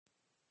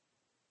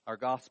Our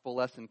gospel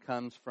lesson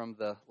comes from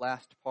the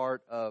last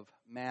part of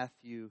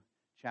Matthew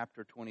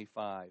chapter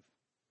 25.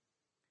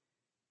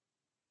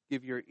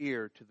 Give your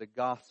ear to the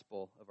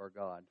gospel of our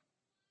God.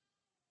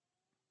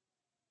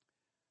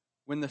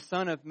 When the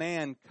Son of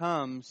Man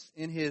comes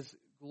in His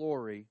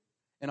glory,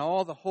 and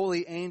all the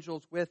holy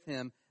angels with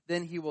Him,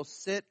 then He will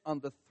sit on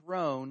the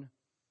throne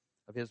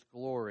of His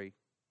glory.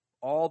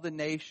 All the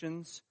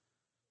nations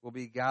will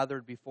be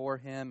gathered before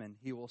Him, and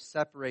He will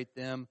separate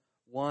them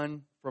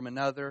one from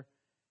another,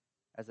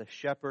 as a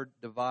shepherd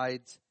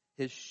divides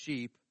his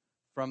sheep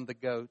from the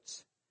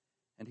goats.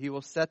 And He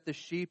will set the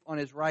sheep on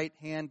His right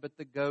hand, but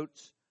the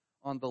goats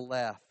on the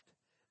left.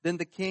 Then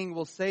the King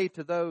will say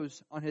to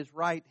those on His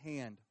right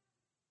hand,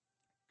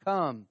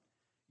 "Come,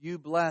 you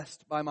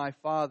blessed by my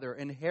Father,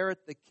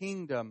 inherit the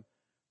kingdom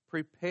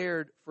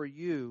prepared for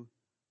you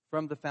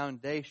from the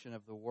foundation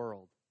of the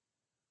world.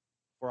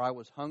 For I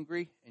was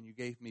hungry, and you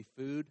gave me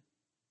food.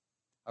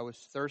 I was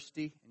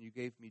thirsty, and you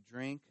gave me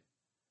drink.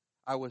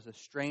 I was a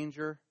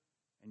stranger,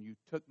 and you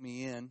took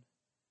me in.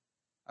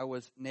 I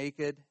was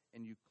naked,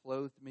 and you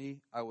clothed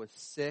me. I was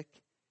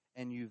sick,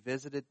 and you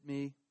visited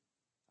me.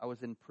 I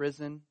was in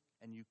prison,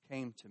 and you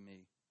came to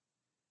me."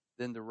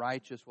 Then the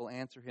righteous will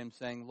answer Him,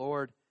 saying,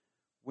 "Lord,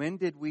 when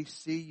did we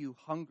see you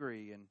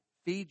hungry and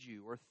feed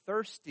you, or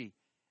thirsty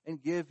and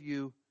give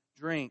you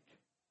drink?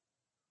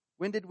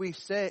 When did we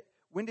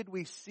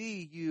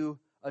see you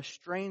a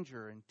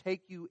stranger and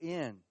take you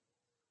in,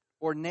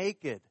 or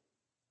naked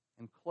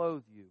and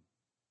clothe you?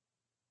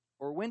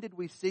 Or when did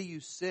we see you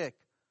sick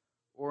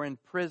or in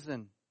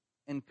prison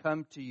and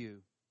come to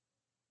you?"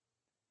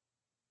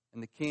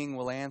 And the King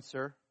will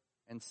answer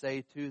and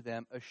say to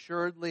them,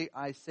 "Assuredly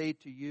I say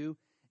to you,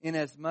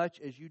 inasmuch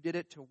as you did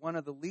it to one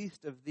of the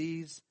least of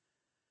these,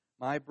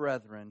 my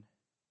brethren,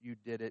 you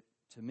did it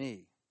to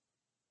me."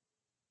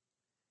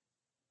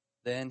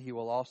 Then He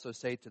will also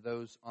say to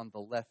those on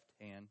the left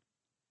hand,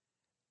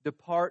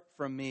 "Depart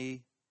from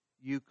me,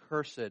 you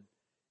cursed,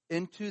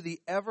 into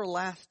the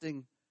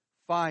everlasting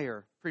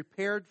fire,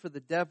 prepared for the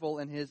devil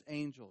and his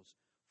angels.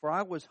 For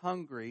I was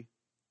hungry,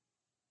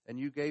 and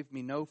you gave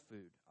me no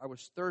food. I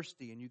was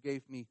thirsty, and you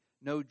gave me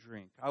no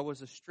drink. I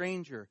was a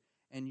stranger,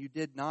 and you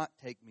did not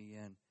take me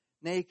in.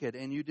 Naked,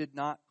 and you did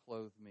not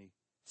clothe me.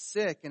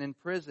 Sick and in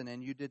prison,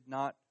 and you did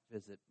not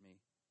visit me."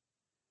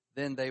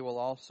 Then they will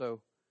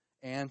also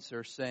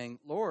answer, saying,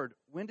 "Lord,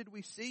 when did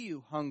we see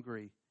you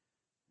hungry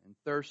and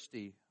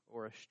thirsty,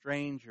 or a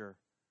stranger,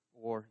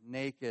 or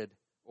naked,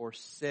 or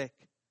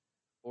sick,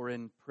 or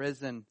in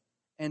prison,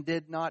 and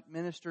did not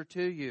minister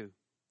to you?"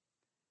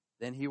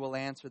 Then He will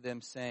answer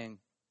them, saying,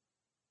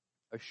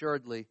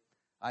 "Assuredly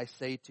I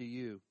say to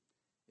you,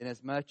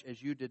 inasmuch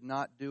as you did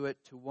not do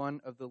it to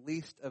one of the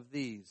least of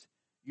these,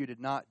 you did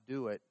not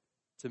do it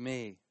to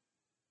me."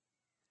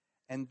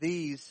 And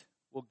these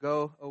will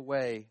go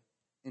away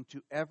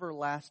into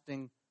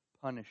everlasting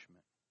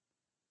punishment,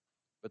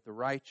 but the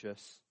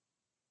righteous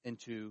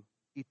into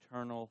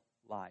eternal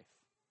life.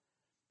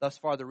 Thus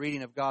far the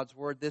reading of God's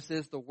Word. This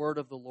is the Word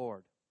of the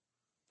Lord.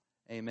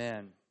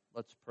 Amen.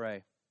 Let's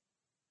pray.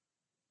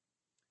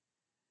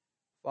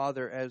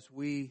 Father, as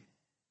we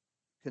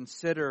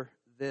consider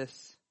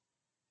this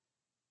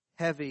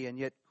heavy and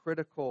yet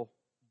critical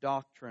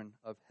doctrine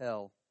of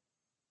hell,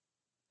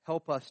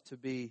 help us to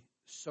be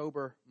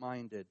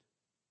sober-minded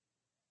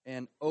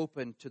and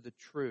open to the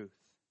truth,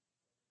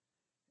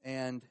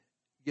 and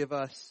give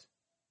us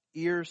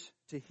ears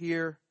to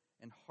hear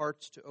and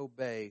hearts to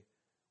obey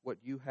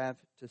what you have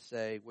to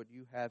say, what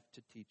you have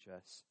to teach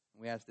us.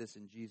 And we ask this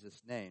in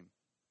Jesus' name.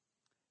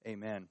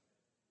 Amen.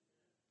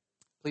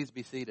 Please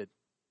be seated.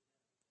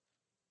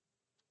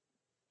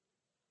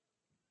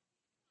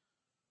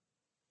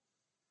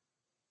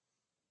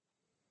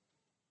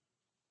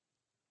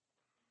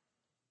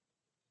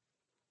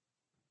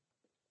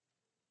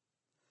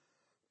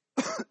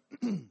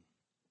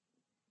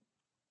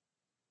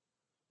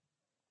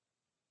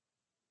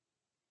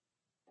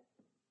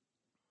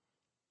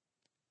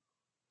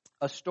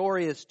 A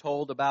story is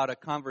told about a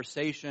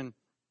conversation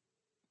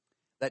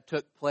that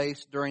took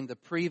place during the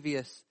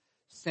previous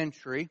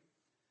century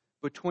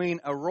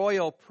between a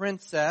royal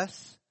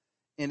princess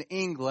in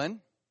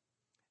England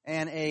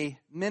and a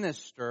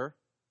minister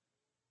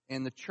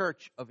in the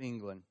Church of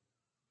England,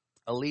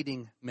 a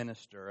leading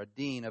minister, a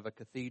dean of a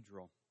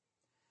cathedral.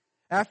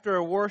 After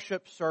a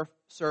worship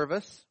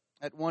service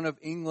at one of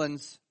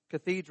England's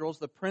cathedrals,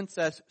 the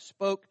princess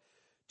spoke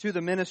to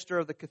the minister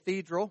of the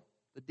cathedral,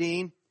 the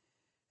dean,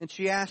 and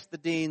she asked the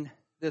dean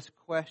this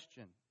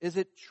question: "Is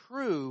it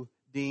true,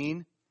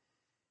 Dean,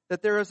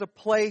 that there is a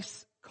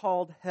place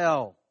called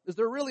hell? Is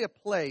there really a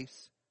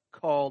place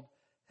called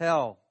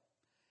hell?"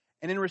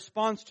 And in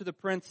response to the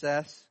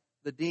princess,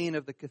 the dean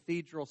of the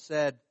cathedral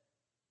said,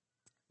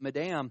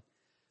 "Madame,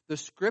 the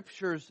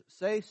Scriptures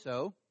say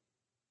so.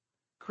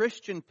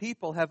 Christian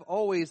people have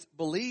always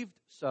believed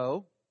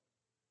so,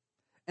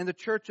 and the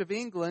Church of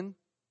England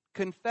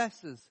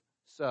confesses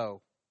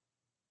so."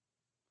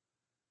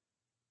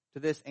 To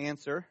this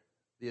answer,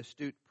 the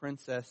astute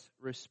princess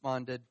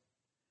responded,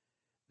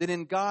 "Then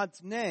in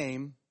God's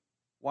name,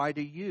 Why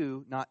do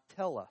you not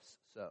tell us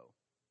so?"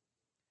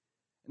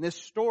 And this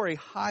story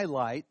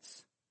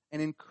highlights an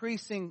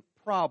increasing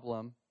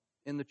problem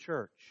in the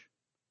church.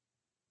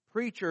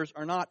 Preachers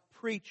are not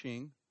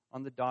preaching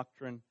on the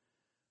doctrine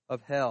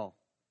of hell.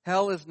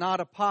 Hell is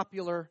not a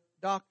popular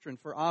doctrine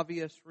for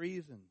obvious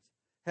reasons.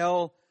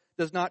 Hell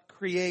does not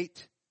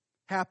create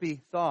happy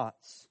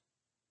thoughts.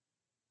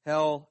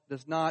 Hell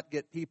does not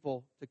get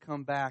people to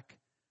come back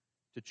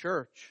to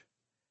church.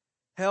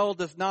 Hell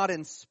does not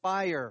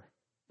inspire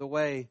the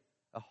way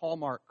a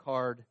Hallmark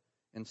card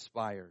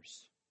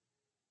inspires.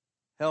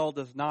 Hell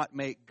does not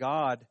make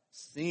God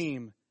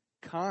seem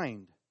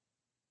kind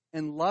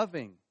and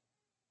loving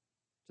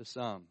to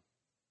some.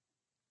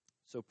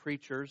 So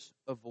preachers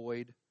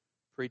avoid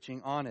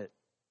preaching on it.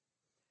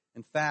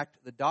 In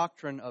fact, the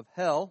doctrine of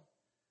hell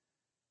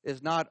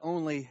is not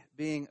only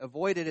being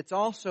avoided, it's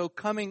also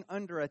coming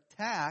under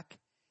attack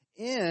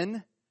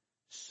in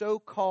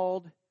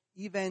so-called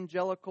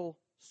evangelical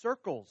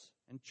circles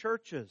and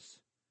churches.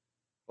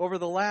 Over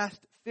the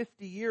last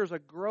 50 years, a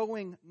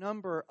growing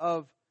number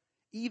of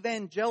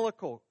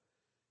evangelical,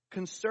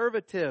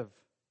 conservative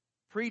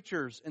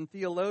preachers and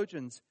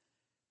theologians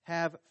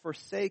have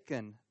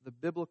forsaken the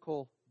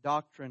biblical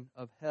doctrine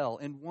of hell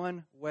in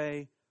one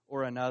way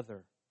or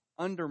another,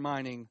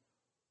 undermining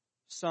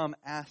some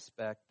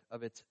aspect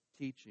of its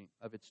teaching,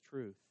 of its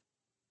truth,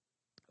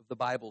 of the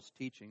Bible's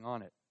teaching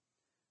on it.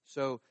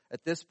 So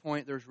at this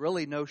point, there's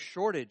really no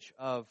shortage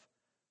of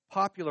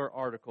popular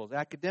articles,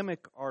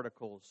 academic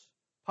articles,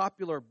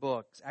 popular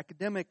books,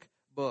 academic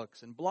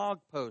books, and blog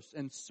posts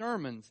and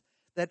sermons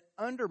that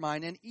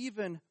undermine and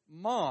even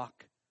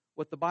mock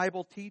what the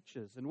Bible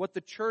teaches and what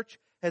the church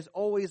has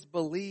always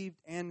believed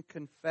and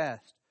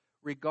confessed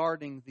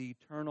regarding the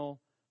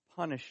eternal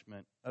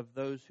punishment of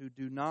those who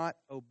do not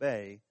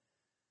obey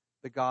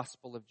the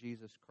gospel of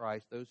Jesus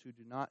Christ, those who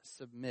do not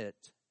submit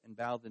and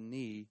bow the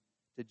knee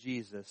to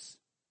Jesus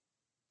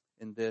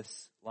in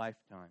this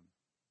lifetime.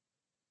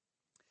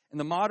 And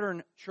the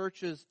modern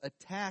church's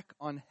attack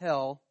on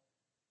hell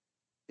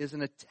is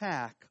an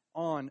attack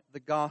on the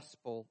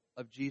gospel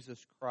of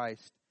Jesus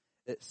Christ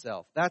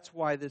itself. That's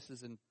why this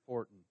is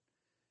important.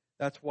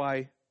 That's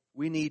why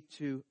we need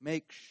to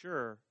make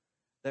sure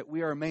that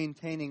we are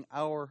maintaining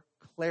our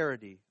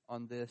clarity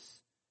on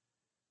this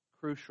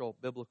crucial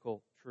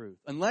biblical truth.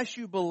 Unless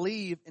you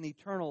believe in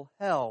eternal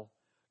hell,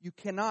 you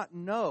cannot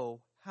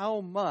know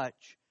how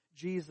much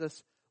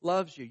Jesus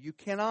loves you. You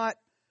cannot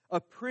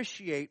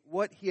appreciate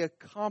what He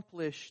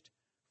accomplished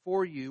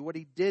for you, what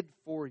He did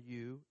for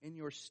you in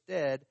your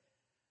stead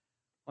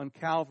on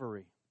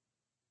Calvary.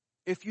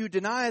 If you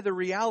deny the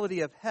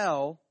reality of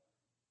hell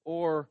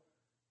or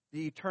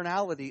the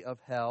eternality of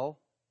hell,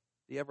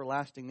 the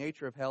everlasting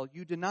nature of hell,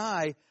 you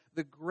deny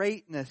the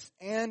greatness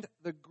and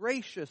the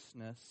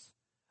graciousness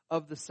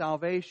of the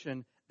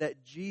salvation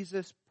that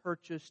Jesus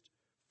purchased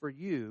for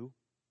you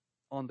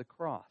on the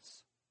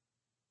cross.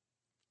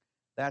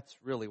 That's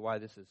really why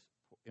this is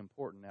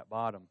important at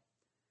bottom.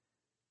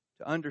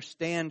 To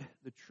understand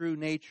the true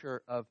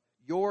nature of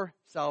your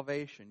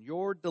salvation,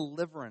 your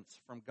deliverance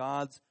from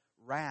God's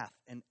wrath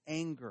and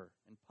anger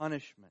and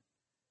punishment,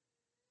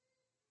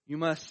 you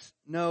must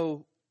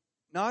know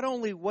not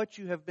only what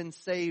you have been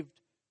saved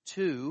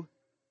to,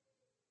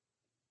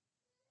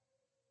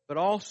 but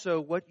also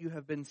what you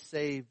have been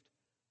saved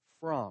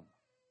from.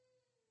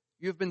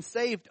 You've been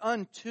saved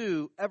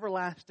unto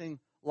everlasting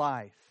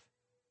life,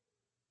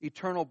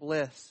 eternal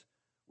bliss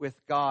with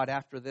God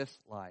after this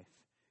life.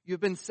 You've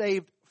been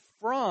saved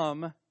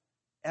from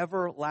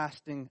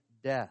everlasting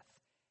death,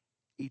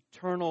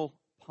 eternal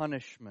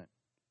punishment,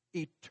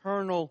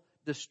 eternal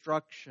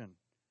destruction,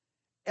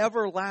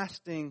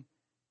 everlasting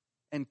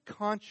and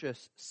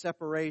conscious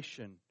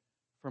separation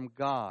from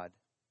God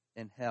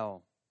in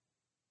hell.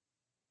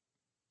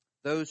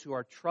 Those who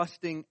are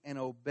trusting and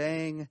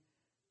obeying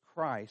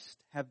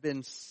Christ have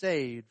been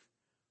saved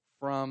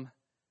from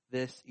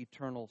this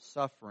eternal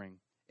suffering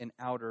in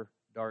outer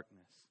darkness.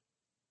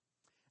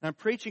 And I'm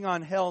preaching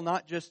on hell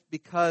not just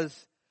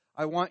because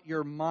I want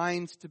your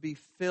minds to be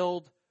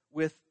filled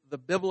with the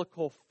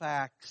biblical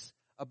facts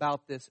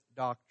about this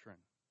doctrine.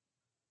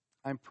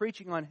 I'm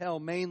preaching on hell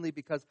mainly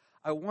because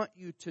I want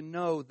you to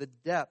know the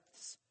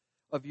depths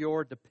of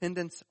your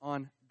dependence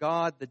on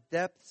God, the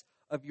depths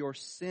of your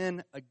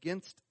sin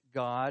against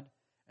God,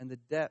 and the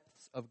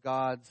depths of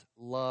God's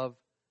love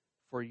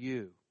for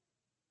you.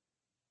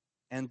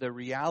 And the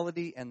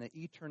reality and the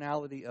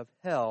eternality of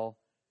hell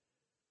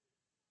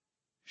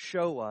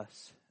show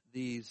us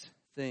these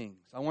things.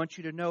 I want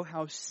you to know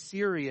how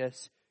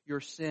serious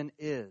your sin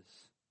is.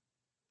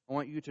 I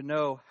want you to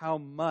know how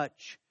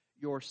much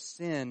your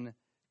sin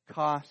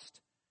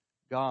cost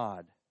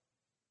God.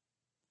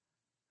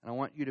 And I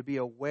want you to be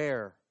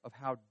aware of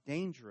how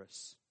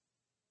dangerous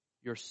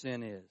your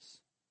sin is,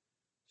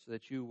 so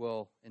that you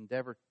will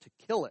endeavor to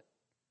kill it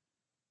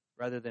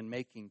rather than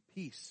making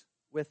peace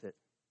with it.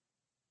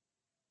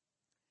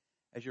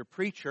 As your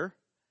preacher,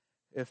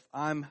 if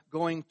I'm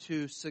going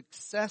to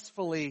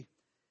successfully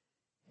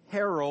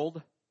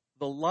herald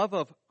the love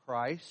of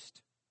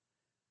Christ,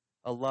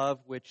 a love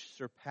which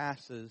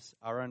surpasses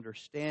our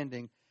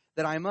understanding,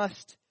 that I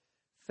must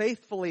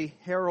faithfully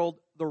herald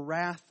the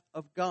wrath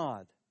of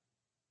God,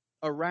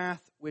 a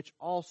wrath which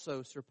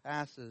also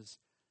surpasses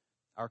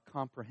our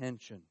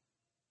comprehension.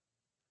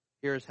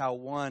 Here's how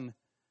one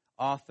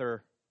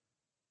author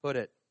put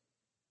it.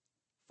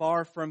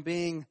 Far from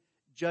being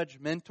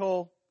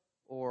judgmental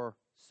or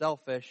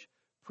selfish,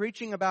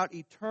 preaching about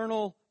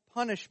eternal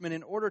punishment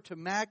in order to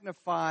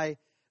magnify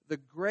the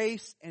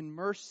grace and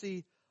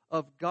mercy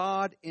of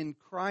God in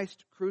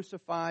Christ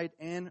crucified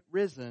and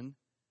risen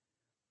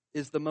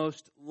is the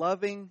most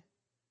loving,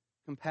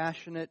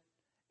 compassionate,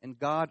 and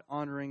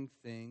God-honoring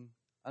thing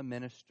a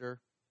minister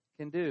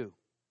can do.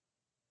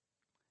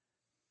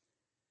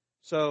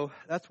 So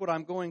that's what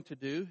I'm going to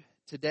do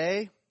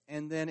today,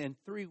 and then in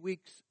 3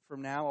 weeks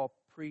from now I'll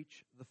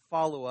preach the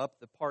follow-up,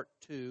 the part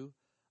 2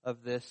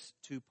 of this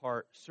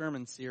 2-part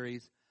sermon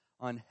series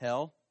on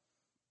hell.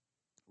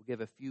 We'll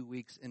give a few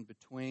weeks in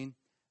between.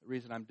 The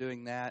reason I'm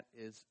doing that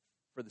is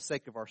for the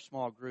sake of our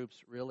small groups,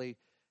 really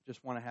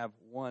just want to have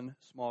one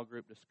small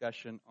group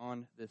discussion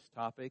on this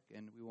topic,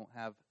 and we won't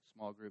have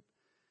small group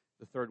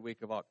the 3rd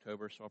week of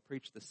October, so I'll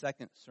preach the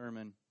second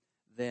sermon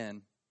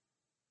then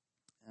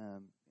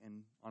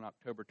on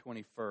October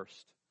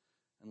 21st,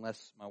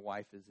 unless my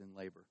wife is in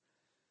labor.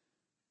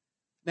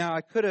 Now,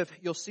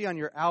 you'll see on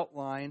your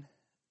outline,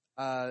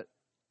 I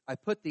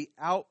put the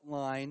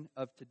outline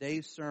of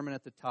today's sermon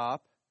at the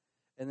top,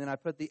 and then I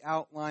put the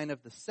outline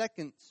of the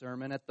second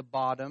sermon at the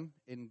bottom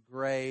in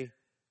gray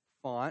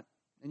font.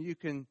 And you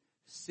can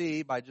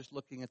see by just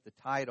looking at the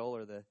title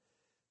or the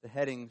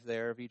headings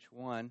there of each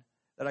one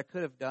that I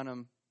could have done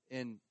them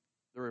in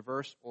the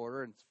reverse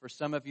order. And for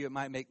some of you, it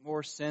might make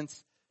more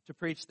sense to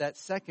preach that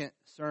second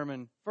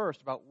sermon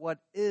first about what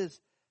is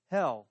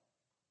hell.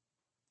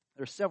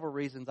 There are several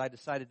reasons I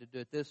decided to do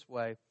it this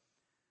way.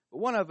 But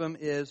one of them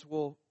is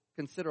we'll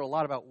consider a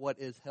lot about what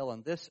is hell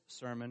in this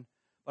sermon.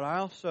 But I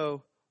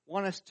also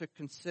want us to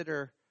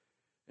consider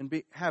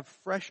and have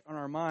fresh on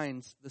our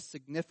minds the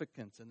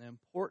significance and the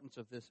importance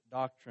of this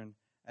doctrine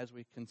as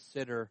we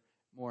consider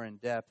more in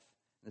depth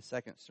in the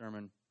second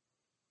sermon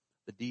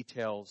the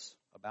details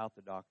about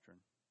the doctrine.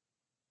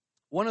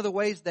 One of the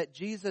ways that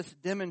Jesus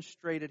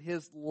demonstrated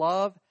his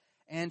love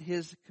and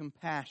his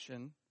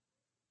compassion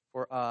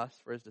for us,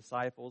 for his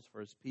disciples, for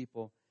his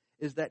people,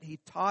 is that he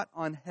taught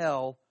on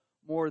hell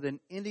more than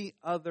any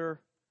other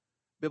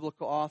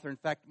biblical author. In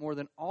fact, more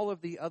than all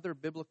of the other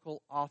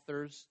biblical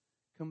authors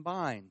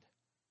combined.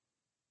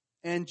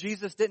 And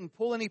Jesus didn't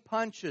pull any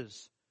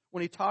punches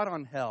when he taught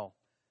on hell.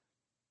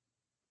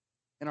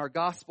 In our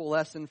gospel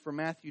lesson from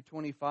Matthew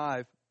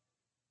 25,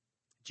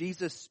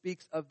 Jesus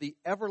speaks of the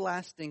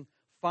everlasting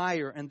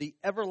fire and the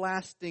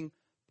everlasting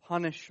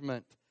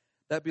punishment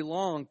that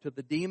belong to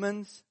the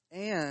demons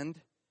and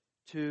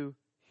to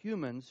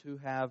humans who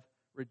have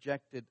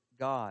rejected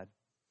God.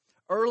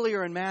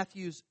 Earlier in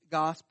Matthew's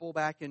gospel,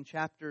 back in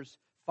chapters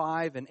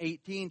 5 and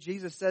 18,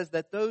 Jesus says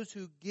that those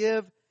who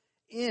give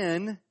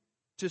in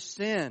to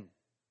sin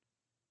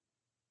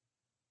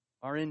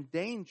are in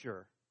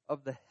danger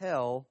of the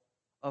hell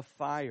of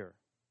fire.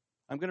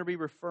 I'm going to be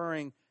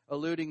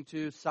alluding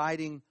to,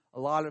 citing a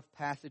lot of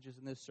passages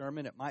in this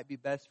sermon. It might be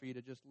best for you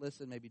to just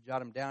listen, maybe jot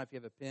them down if you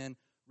have a pen,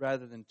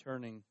 rather than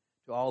turning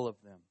to all of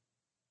them.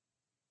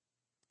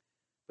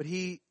 But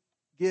he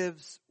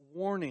gives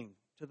warning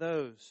to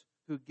those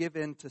who give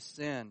in to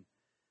sin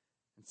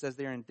and says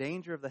they are in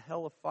danger of the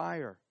hell of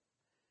fire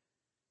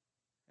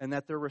and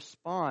that their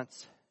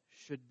response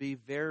should be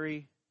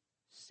very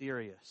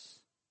serious.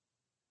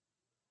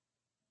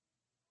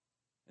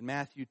 In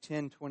Matthew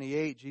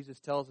 10:28, Jesus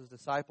tells his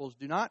disciples,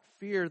 "Do not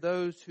fear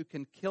those who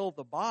can kill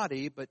the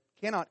body, but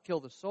cannot kill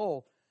the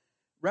soul.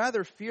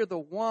 Rather fear the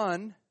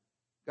one,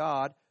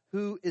 God,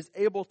 who is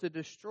able to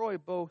destroy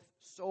both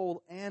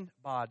soul and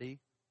body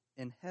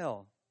in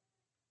hell."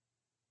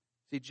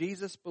 See,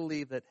 Jesus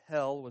believed that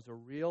hell was a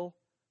real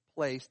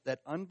place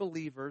that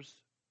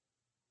unbelievers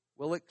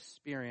will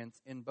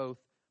experience in both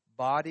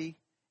body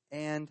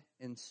and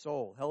in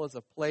soul. Hell is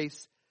a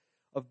place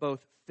of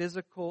both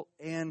physical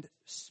and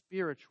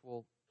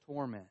spiritual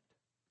torment.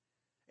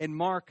 In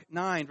Mark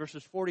 9,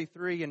 verses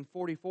 43 and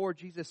 44,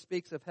 Jesus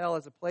speaks of hell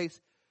as a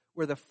place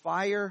where the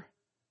fire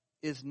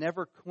is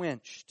never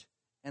quenched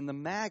and the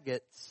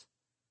maggots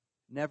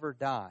never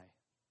die.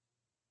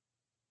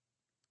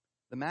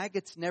 The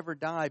maggots never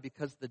die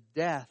because the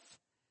death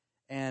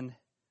and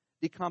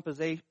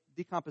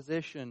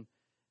decomposition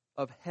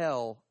of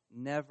hell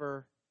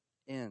never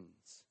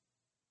ends.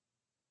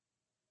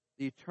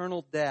 The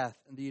eternal death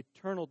and the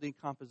eternal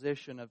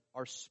decomposition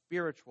are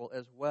spiritual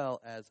as well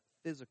as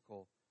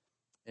physical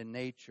in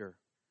nature.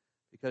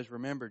 Because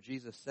remember,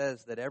 Jesus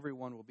says that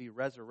everyone will be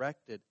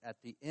resurrected at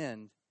the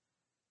end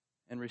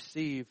and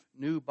receive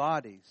new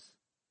bodies,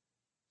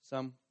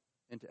 some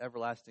into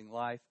everlasting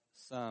life,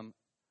 some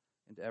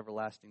into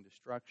everlasting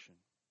destruction.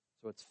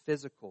 So it's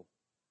physical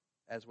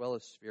as well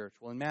as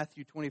spiritual. In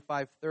Matthew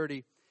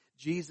 25:30,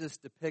 Jesus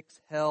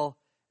depicts hell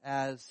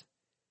as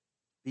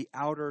the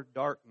outer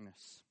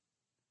darkness,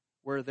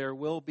 where there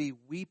will be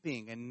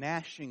weeping and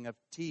gnashing of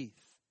teeth.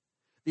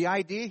 The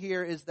idea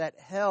here is that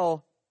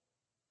hell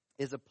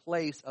is a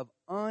place of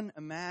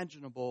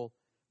unimaginable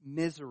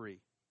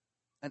misery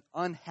and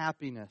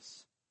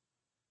unhappiness,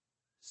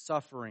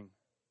 suffering.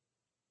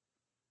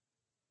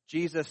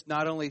 Jesus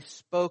not only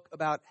spoke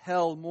about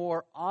hell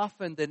more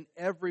often than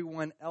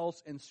everyone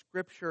else in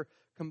Scripture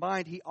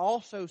combined, he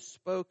also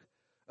spoke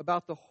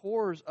about the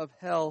horrors of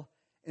hell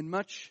in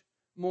much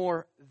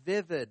more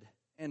vivid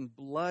and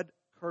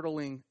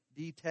blood-curdling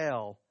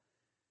detail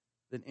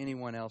than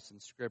anyone else in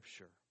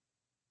Scripture.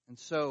 And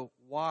so,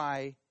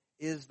 why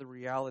is the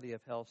reality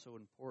of hell so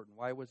important?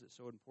 Why was it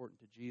so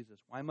important to Jesus?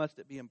 Why must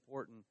it be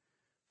important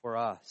for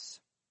us?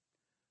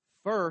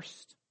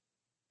 First,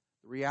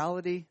 the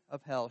reality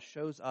of hell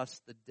shows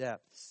us the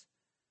depths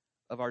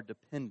of our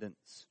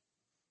dependence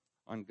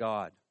on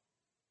God.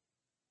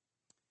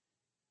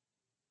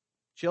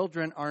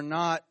 Children are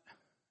not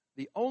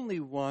the only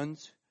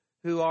ones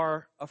who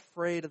are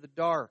afraid of the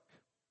dark.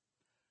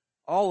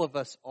 All of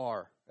us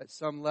are at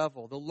some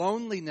level. The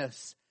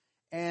loneliness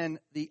and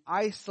the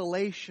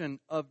isolation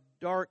of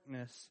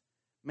darkness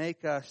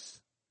make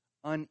us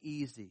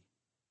uneasy.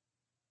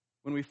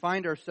 When we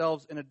find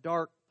ourselves in a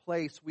dark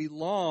place, we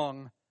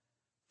long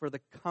for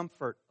the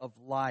comfort of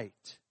light.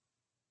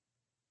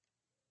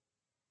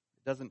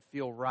 It doesn't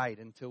feel right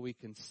until we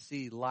can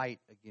see light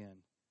again.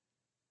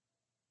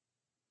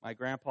 My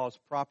grandpa's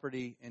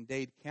property in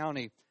Dade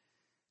County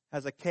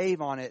has a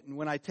cave on it, and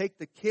when I take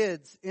the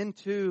kids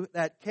into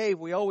that cave,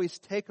 we always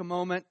take a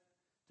moment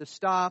to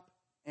stop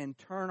and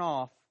turn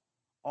off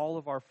all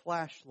of our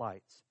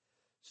flashlights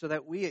so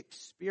that we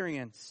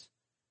experience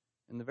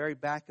in the very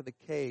back of the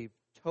cave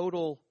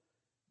total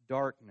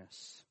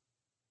darkness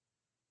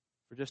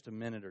for just a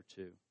minute or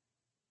two.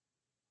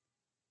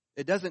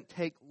 It doesn't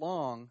take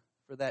long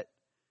for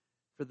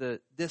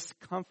the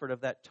discomfort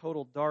of that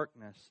total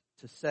darkness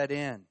to set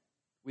in.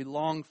 We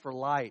long for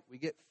light. We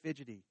get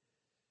fidgety.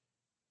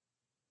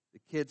 The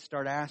kids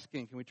start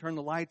asking, can we turn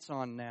the lights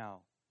on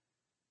now?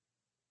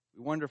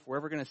 We wonder if we're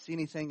ever going to see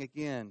anything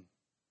again.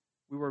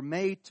 We were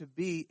made to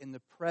be in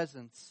the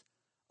presence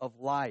of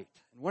light.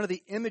 And one of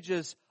the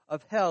images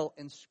of hell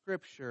in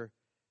Scripture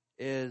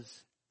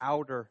is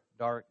outer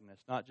darkness.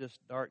 Not just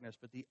darkness,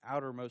 but the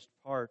outermost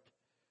part,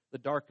 the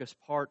darkest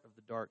part of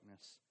the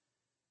darkness.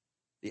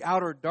 The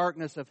outer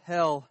darkness of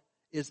hell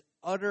is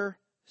utter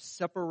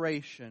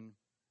separation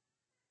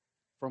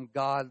from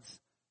God's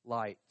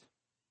light.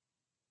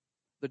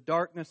 The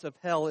darkness of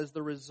hell is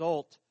the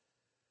result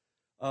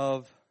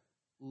of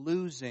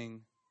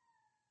losing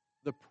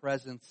the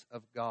presence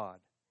of God.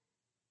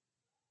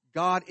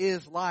 God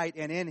is light,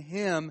 and in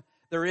Him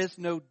there is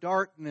no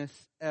darkness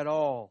at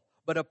all.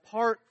 But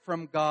apart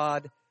from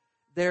God,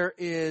 there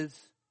is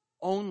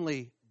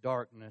only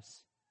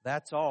darkness.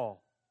 That's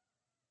all.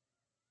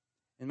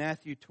 In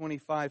Matthew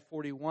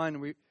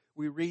 25:41,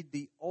 we read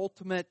the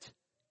ultimate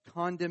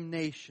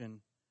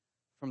condemnation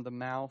from the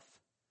mouth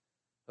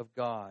of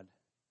God.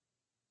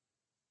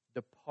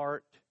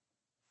 Depart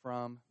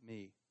from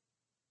me.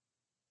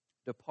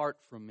 Depart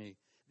from me.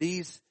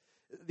 These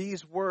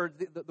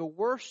words, the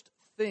worst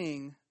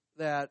thing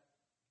that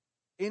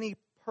any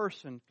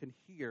person can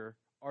hear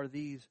are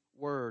these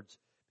words.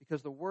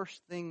 Because the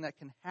worst thing that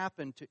can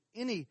happen to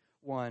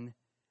anyone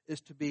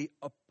is to be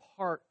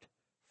apart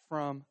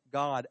from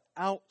God,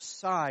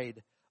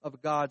 outside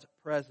of God's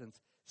presence,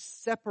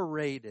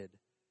 separated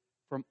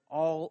from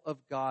all of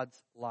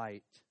God's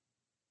light.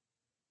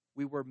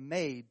 We were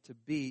made to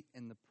be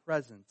in the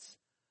presence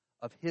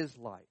of His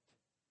light.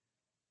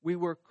 We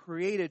were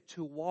created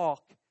to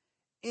walk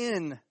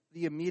in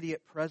the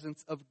immediate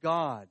presence of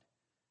God.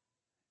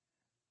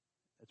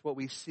 That's what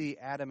we see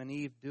Adam and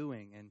Eve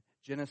doing in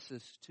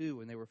Genesis 2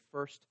 when they were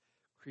first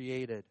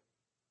created.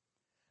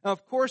 Now,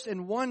 of course,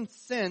 in one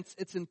sense,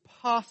 it's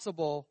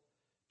impossible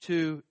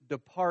to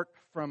depart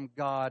from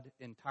God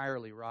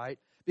entirely, right?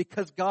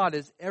 Because God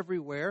is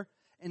everywhere,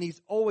 and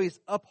He's always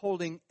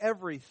upholding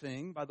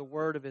everything by the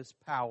word of His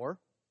power.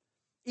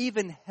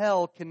 Even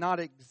hell cannot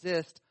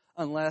exist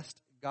unless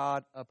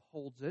God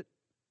upholds it.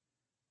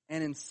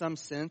 And in some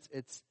sense,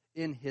 it's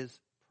in His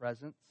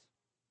presence.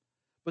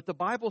 But the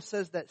Bible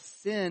says that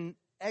sin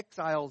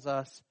exiles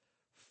us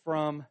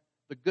from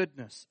the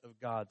goodness of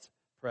God's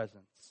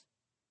presence.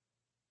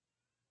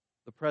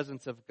 The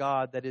presence of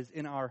God that is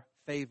in our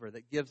favor,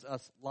 that gives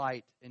us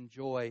light and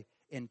joy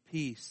and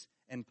peace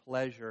and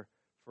pleasure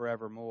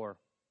forevermore.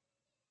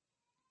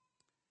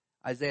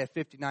 Isaiah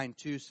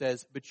 59:2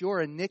 says, "But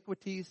your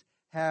iniquities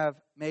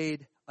have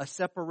made a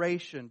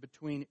separation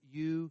between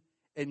you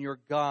and your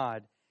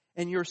God,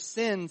 and your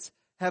sins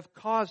have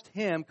caused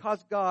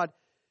God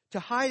to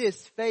hide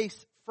His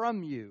face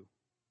from you,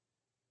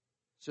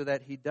 so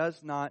that He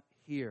does not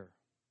hear."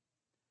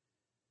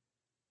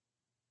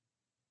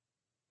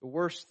 The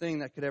worst thing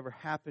that could ever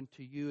happen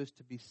to you is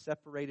to be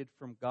separated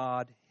from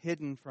God,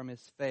 hidden from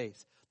His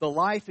face. The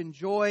life and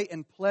joy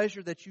and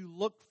pleasure that you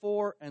look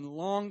for and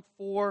long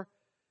for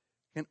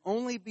can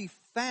only be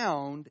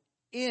found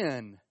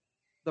in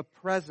the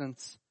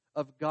presence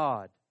of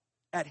God.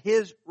 At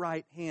His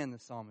right hand, the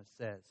psalmist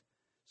says.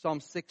 Psalm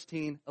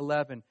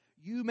 16:11,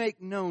 you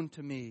make known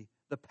to me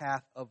the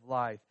path of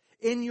life.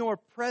 In your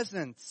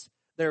presence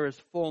there is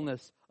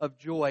fullness of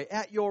joy.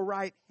 At your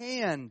right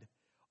hand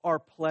are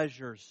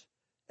pleasures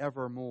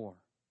evermore.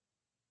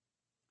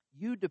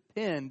 You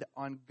depend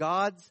on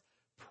God's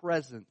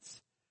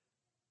presence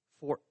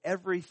for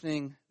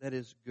everything that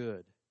is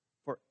good,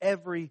 for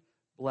every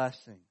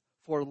blessing,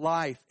 for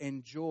life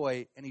and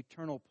joy and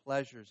eternal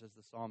pleasures, as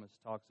the psalmist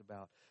talks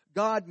about.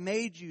 God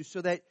made you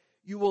so that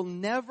you will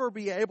never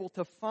be able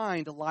to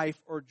find life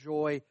or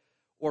joy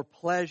or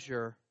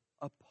pleasure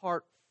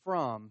apart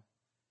from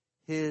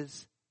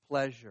His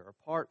pleasure,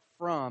 apart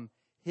from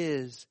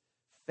His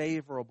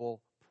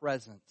favorable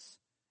presence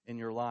in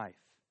your life.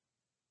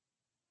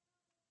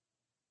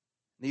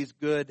 These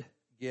good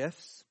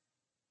gifts,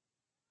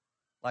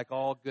 like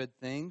all good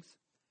things,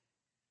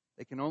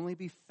 they can only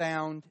be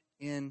found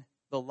in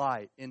the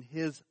light, in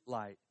His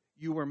light.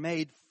 You were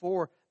made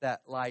for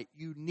that light.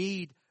 You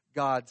need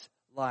God's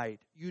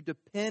light. You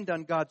depend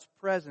on God's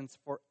presence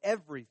for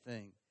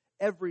everything,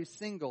 every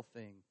single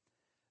thing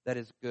that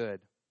is good.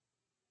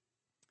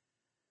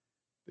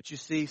 But you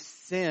see,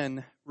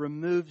 sin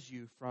removes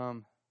you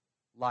from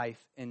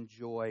life and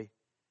joy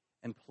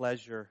and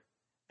pleasure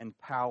and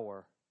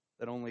power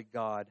that only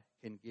God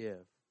can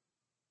give.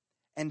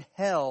 And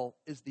hell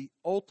is the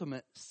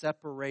ultimate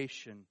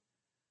separation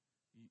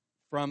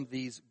from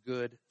these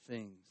good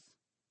things.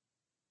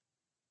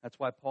 That's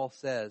why Paul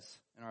says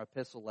in our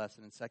epistle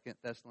lesson in 2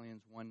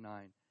 Thessalonians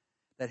 1:9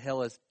 that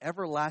hell is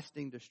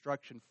everlasting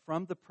destruction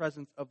from the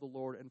presence of the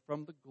Lord and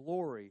from the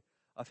glory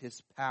of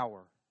His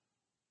power.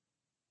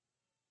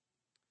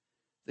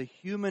 The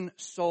human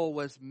soul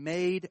was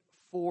made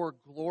for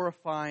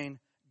glorifying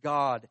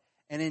God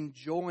and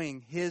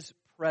enjoying His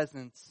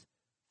presence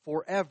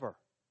forever.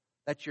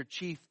 That's your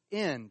chief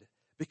end,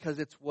 because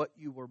it's what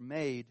you were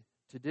made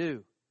to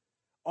do.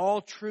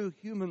 All true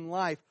human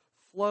life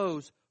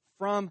flows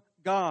from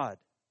God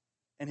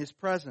and His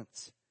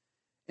presence.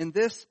 In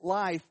this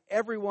life,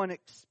 everyone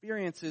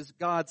experiences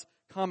God's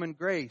common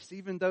grace.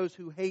 Even those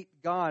who hate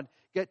God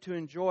get to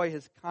enjoy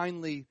His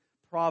kindly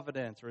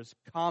providence, or His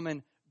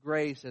common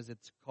grace as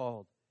it's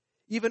called.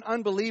 Even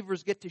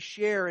unbelievers get to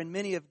share in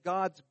many of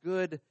God's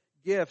good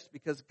gifts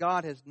because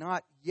God has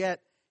not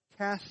yet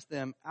cast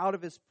them out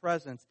of His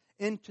presence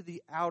into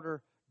the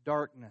outer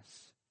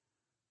darkness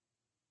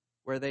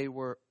where they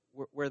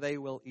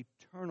will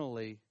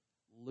eternally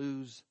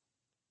lose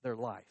their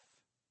life,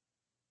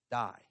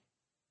 die.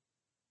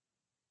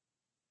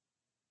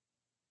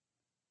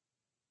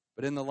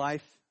 But in the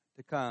life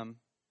to come,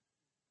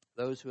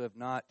 those who have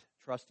not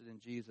trusted in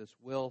Jesus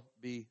will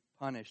be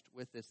punished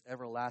with this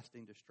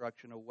everlasting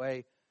destruction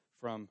away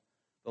from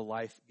the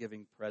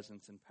life-giving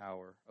presence and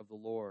power of the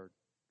Lord,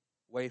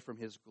 away from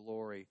His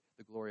glory,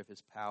 the glory of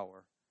His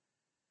power.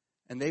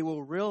 And they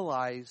will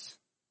realize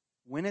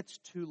when it's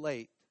too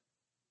late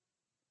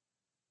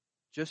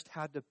just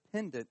how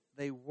dependent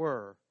they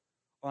were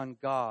on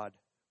God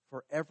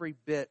for every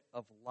bit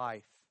of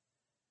life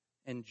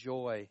and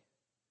joy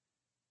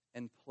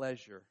and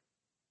pleasure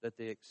that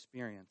they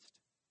experienced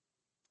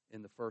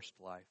in the first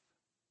life.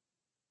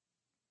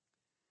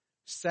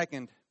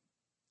 Second,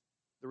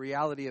 the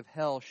reality of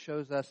hell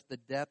shows us the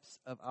depths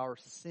of our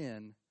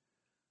sin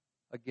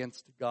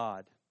against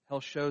God.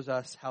 Hell shows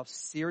us how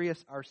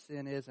serious our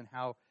sin is and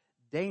how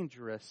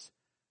dangerous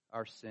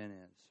our sin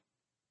is.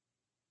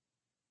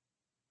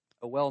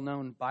 A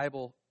well-known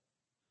Bible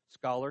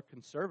scholar,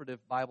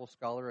 conservative Bible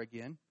scholar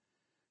again,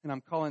 and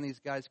I'm calling these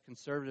guys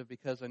conservative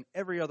because on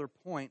every other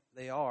point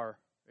they are,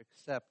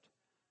 except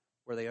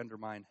where they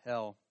undermine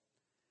hell.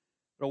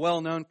 But a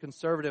well-known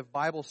conservative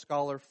Bible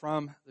scholar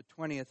from the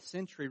 20th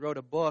century wrote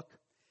a book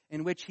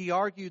in which he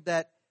argued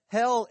that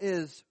hell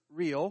is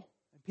real,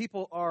 and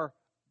people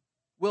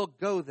will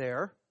go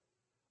there,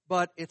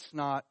 but it's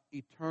not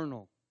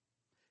eternal.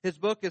 His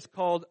book is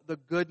called The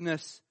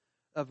Goodness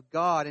of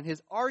God, and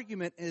his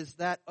argument is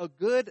that a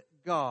good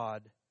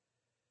God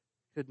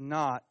could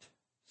not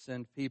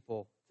send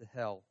people to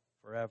hell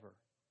forever.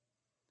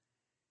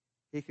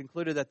 He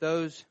concluded that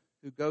those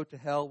who go to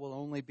hell will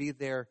only be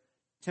there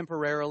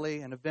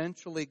temporarily, and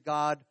eventually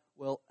God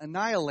will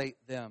annihilate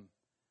them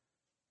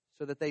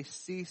so that they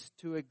cease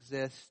to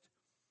exist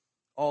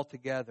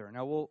altogether.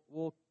 Now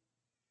we'll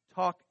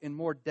talk in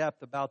more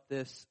depth about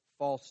this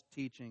false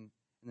teaching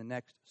in the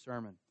next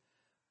sermon.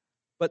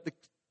 But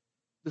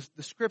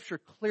the Scripture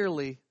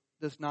clearly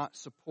does not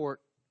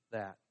support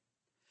that.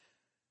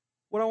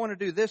 What I want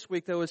to do this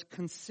week, though, is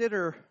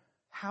consider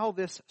how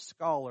this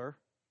scholar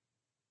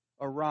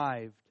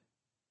arrived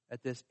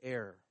at this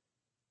error.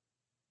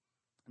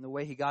 And the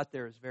way he got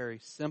there is very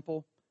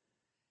simple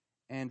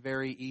and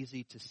very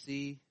easy to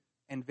see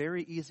and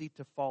very easy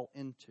to fall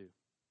into.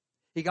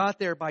 He got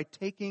there by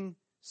taking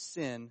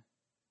sin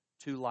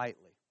too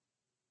lightly.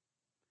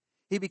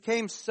 He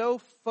became so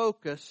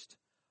focused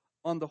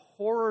on the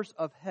horrors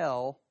of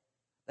hell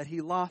that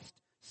he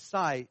lost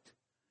sight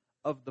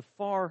of the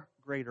far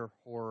greater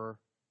horror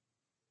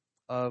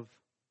of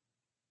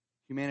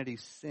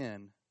humanity's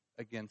sin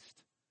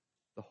against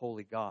the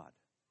holy God.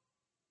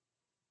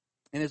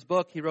 In his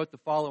book, he wrote the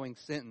following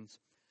sentence: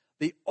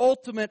 "The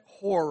ultimate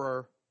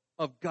horror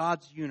of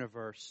God's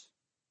universe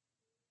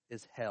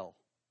is hell."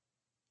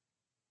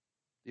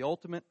 The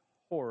ultimate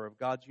horror of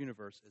God's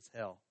universe is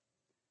hell.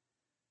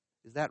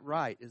 Is that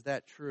right? Is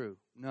that true?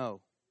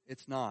 No,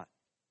 it's not.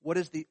 What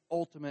is the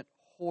ultimate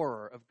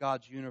horror of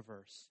God's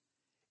universe?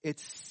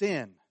 It's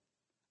sin.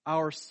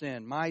 Our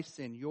sin, my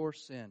sin, your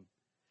sin.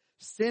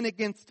 Sin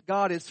against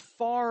God is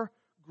far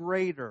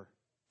greater,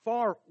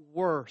 far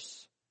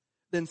worse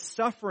than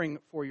suffering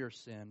for your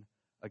sin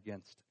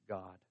against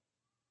God.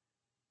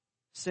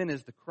 Sin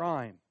is the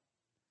crime.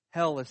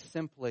 Hell is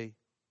simply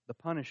the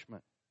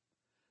punishment.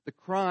 The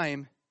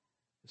crime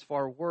is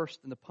far worse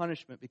than the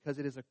punishment because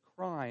it is a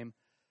crime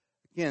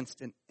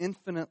against an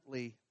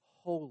infinitely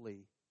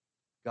holy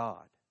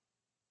God.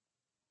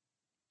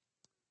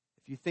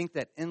 If you think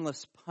that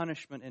endless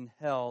punishment in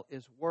hell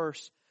is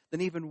worse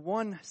than even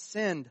one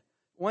sin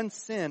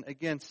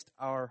against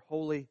our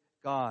holy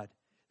God,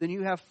 then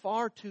you have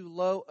far too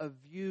low a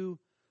view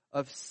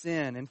of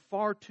sin and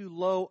far too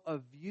low a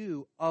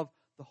view of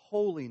the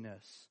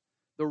holiness,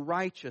 the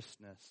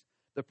righteousness,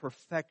 the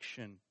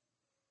perfection,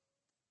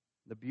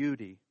 the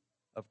beauty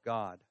of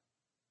God.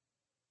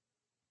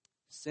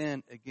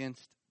 Sin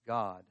against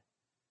God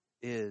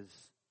is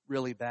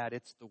really bad.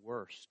 It's the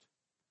worst.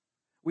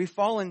 We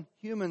fallen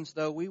humans,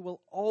 though, we will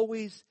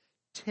always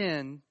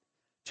tend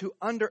to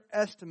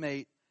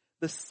underestimate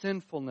the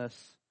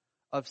sinfulness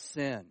of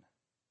sin,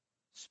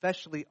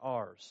 especially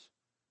ours,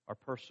 our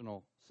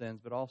personal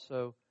sins, but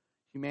also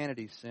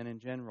humanity's sin in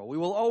general. We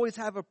will always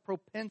have a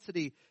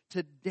propensity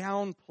to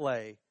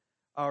downplay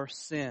our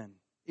sin,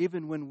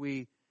 even when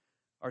we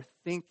are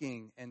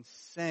thinking and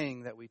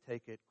saying that we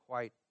take it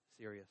quite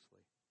seriously.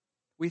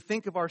 We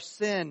think of our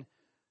sin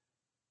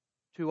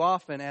too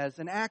often as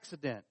an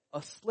accident,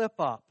 a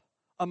slip-up,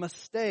 a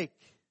mistake.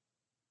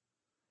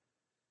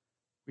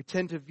 We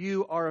tend to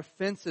view our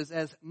offenses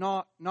as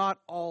not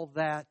all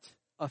that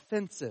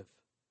offensive.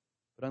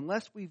 But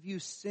unless we view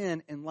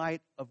sin in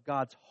light of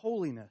God's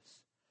holiness,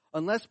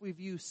 unless we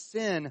view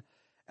sin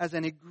as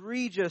an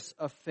egregious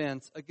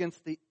offense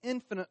against the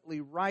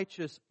infinitely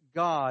righteous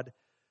God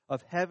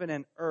of heaven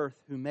and earth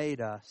who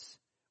made us,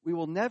 we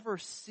will never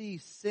see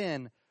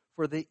sin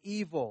for the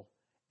evil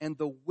and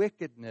the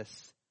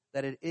wickedness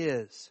that it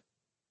is.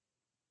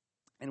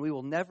 And we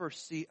will never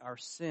see our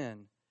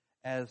sin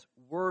as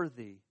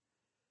worthy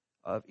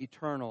of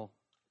eternal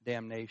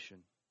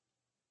damnation.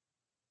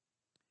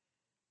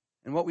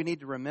 And what we need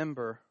to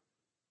remember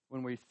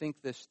when we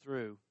think this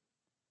through,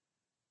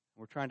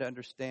 we're trying to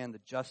understand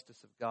the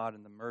justice of God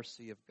and the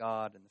mercy of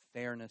God and the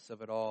fairness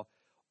of it all,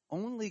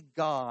 only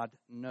God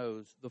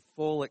knows the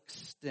full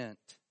extent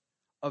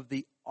of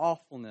the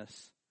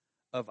awfulness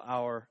of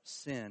our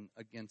sin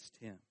against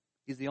Him.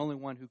 He's the only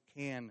one who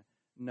can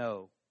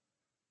know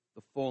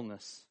the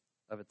fullness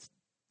of its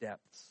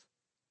depths.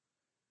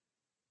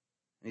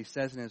 And He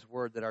says in His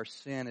Word that our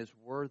sin is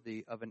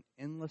worthy of an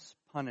endless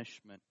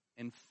punishment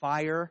in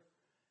fire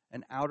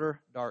and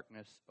outer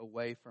darkness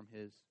away from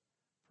His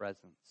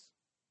presence.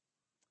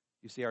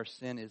 You see, our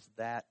sin is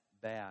that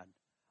bad.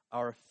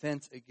 Our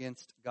offense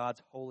against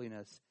God's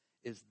holiness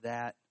is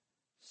that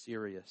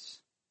serious.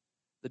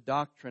 The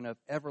doctrine of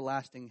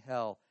everlasting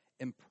hell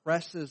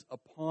impresses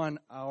upon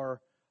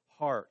our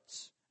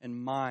hearts and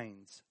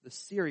minds the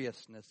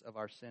seriousness of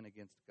our sin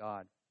against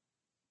God.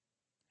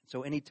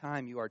 So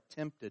anytime you are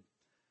tempted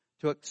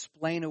to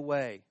explain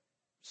away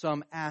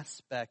some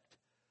aspect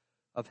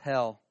of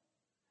hell,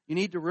 you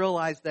need to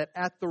realize that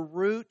at the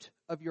root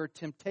of your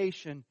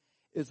temptation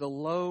is a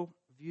low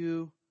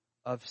view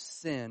of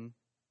sin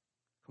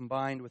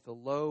combined with a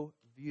low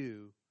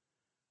view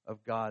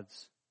of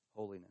God's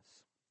holiness.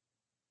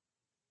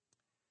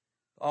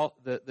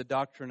 The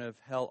doctrine of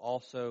hell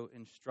also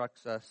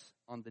instructs us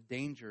on the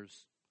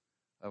dangers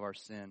of our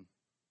sin.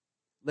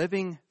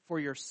 Living for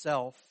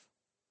yourself,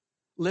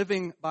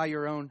 living by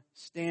your own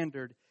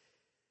standard,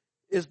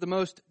 is the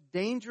most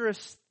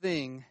dangerous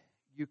thing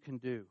you can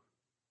do,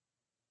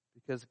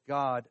 because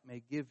God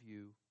may give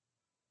you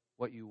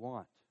what you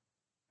want,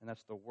 and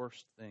that's the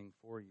worst thing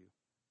for you.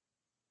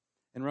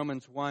 In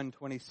Romans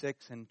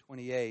 1:26 and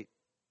 28,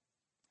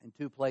 in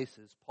two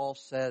places, Paul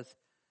says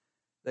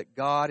that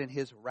God, in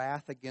His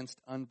wrath against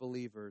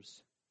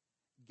unbelievers,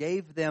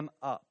 gave them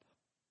up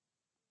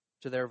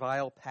to their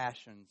vile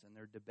passions and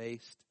their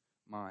debased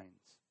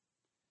minds.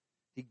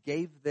 He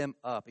gave them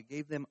up. He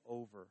gave them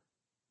over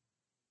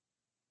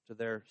to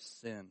their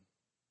sin.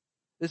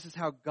 This is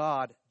how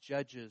God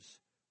judges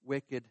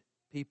wicked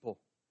people.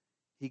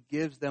 He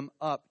gives them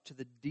up to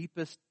the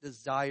deepest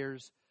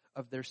desires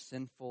of their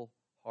sinful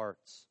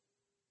hearts.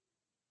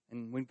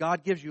 And when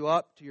God gives you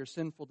up to your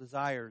sinful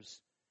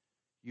desires,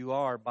 you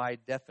are, by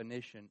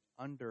definition,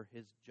 under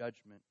His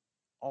judgment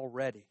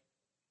already.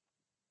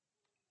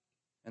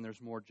 And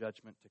there's more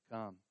judgment to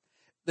come.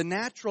 The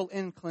natural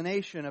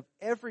inclination of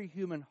every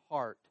human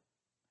heart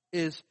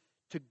is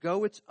to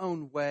go its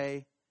own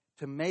way,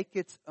 to make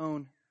its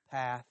own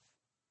path,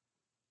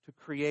 to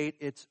create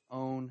its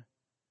own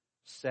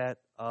set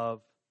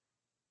of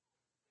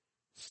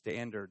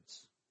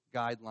standards,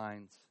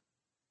 guidelines.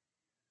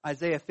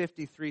 Isaiah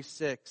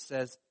 53:6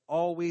 says,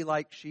 "All we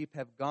like sheep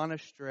have gone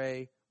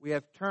astray. We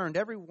have turned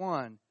every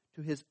one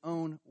to his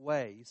own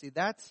way." You see,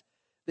 that's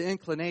the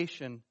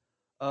inclination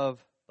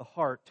of the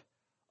heart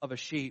of a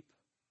sheep,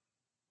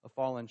 a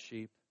fallen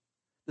sheep.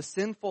 The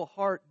sinful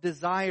heart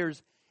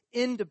desires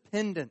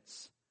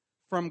independence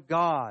from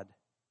God.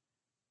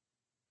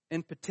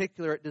 In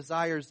particular, it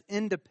desires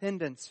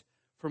independence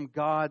from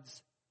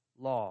God's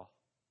law.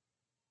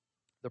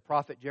 The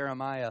prophet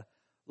Jeremiah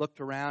looked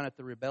around at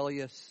the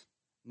rebellious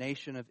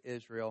nation of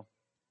Israel,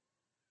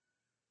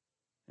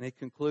 and he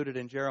concluded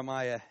in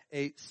Jeremiah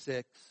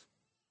 8:6,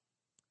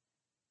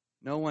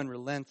 "No one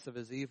relents of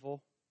his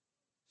evil,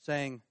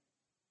 saying,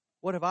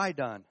 'What have I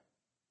done?'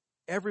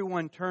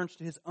 Everyone turns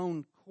to his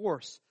own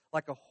course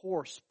like a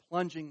horse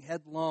plunging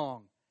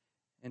headlong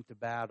into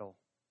battle."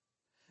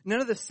 None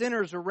of the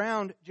sinners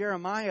around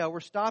Jeremiah were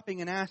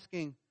stopping and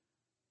asking,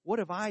 "What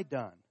have I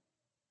done?"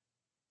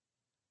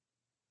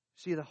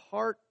 See, the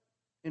heart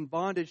in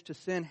bondage to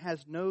sin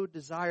has no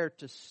desire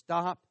to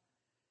stop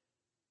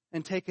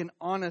and take an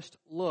honest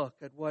look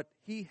at what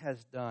he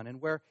has done and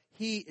where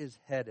he is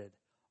headed,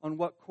 on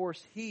what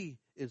course he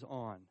is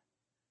on.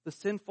 The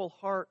sinful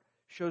heart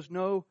shows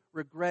no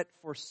regret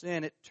for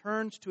sin. It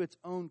turns to its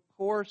own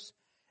course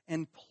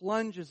and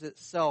plunges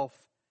itself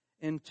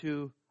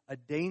into a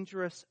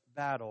dangerous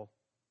battle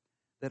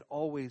that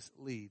always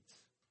leads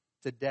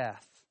to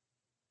death.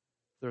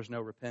 There's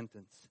no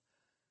repentance.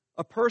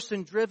 A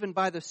person driven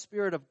by the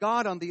Spirit of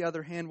God, on the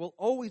other hand, will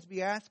always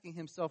be asking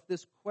himself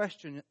this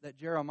question that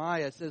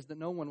Jeremiah says that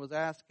no one was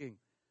asking.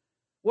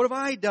 What have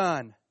I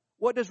done?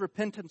 What does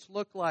repentance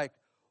look like?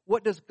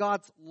 What does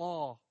God's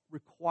law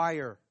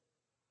require?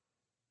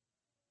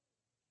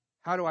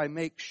 How do I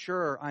make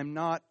sure I'm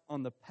not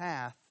on the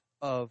path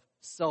of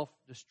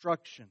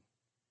self-destruction,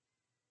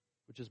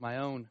 which is my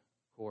own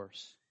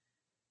course?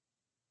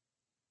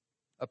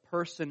 A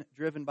person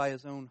driven by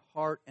his own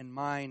heart and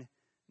mind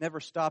never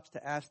stops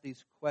to ask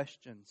these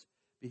questions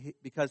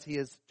because he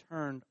has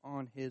turned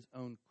on his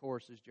own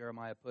course, as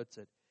Jeremiah puts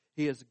it.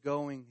 He is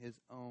going his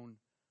own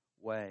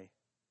way.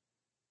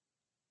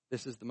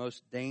 This is the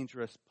most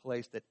dangerous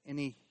place that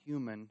any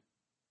human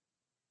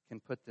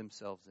can put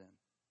themselves in.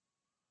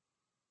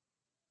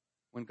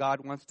 When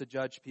God wants to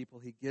judge people,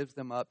 He gives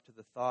them up to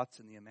the thoughts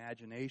and the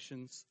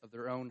imaginations of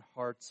their own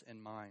hearts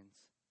and minds.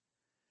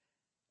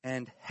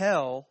 And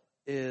hell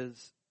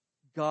is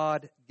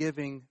God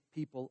giving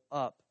people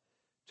up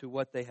to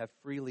what they have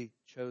freely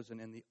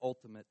chosen in the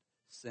ultimate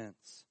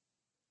sense.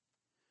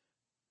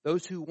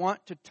 Those who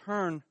want to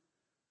turn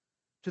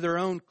to their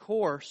own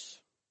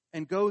course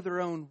and go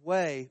their own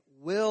way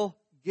will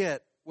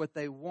get what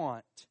they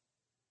want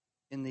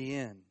in the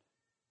end.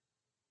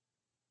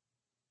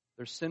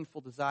 Their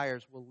sinful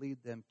desires will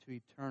lead them to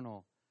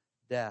eternal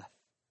death.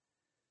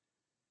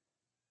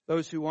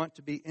 Those who want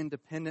to be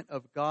independent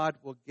of God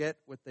will get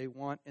what they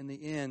want in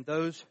the end.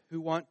 Those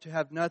who want to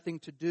have nothing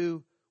to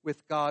do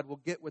with God will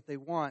get what they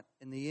want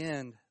in the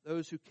end.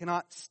 Those who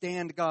cannot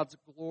stand God's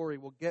glory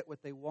will get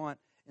what they want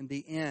in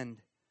the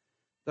end.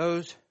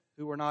 Those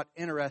who are not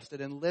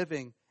interested in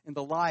living in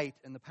the light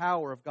and the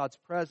power of God's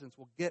presence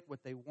will get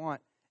what they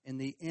want in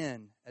the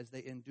end as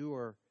they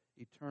endure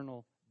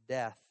eternal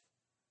death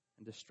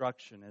and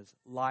destruction, as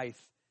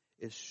life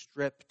is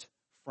stripped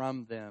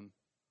from them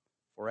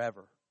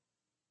forever.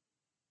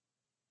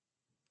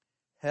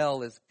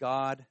 Hell is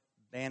God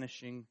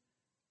banishing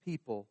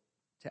people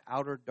to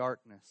outer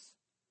darkness.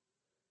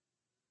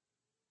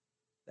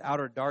 The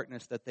outer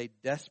darkness that they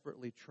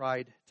desperately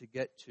tried to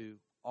get to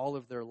all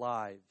of their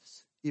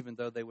lives, even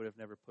though they would have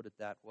never put it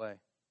that way.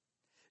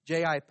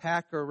 J.I.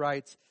 Packer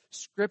writes,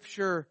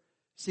 Scripture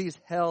sees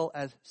hell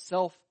as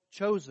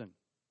self-chosen.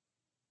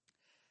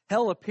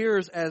 Hell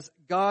appears as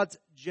God's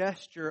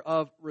gesture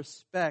of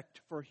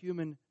respect for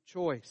human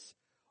choice.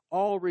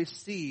 All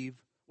receive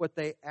what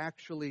they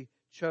actually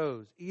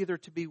chose, either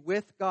to be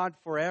with God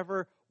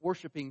forever,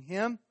 worshiping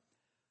Him,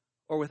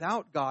 or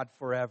without God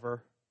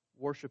forever,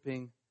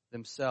 worshiping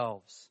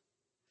themselves.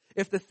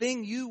 If the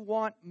thing you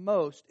want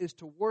most is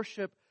to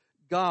worship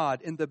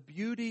God in the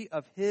beauty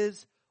of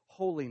His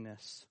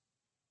holiness,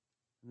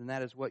 then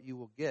that is what you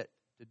will get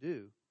to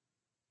do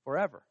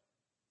forever.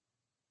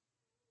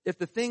 If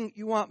the thing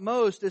you want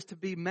most is to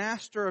be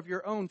master of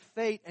your own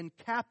fate and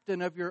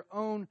captain of your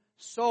own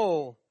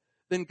soul,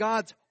 then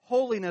God's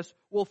holiness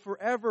will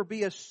forever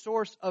be a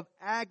source of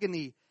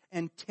agony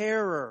and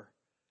terror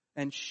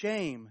and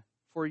shame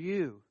for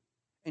you.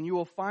 And you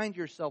will find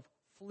yourself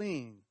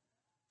fleeing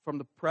from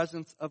the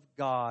presence of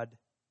God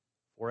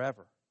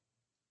forever.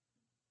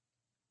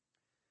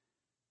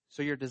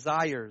 So your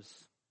desires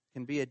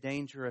can be a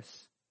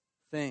dangerous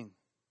thing.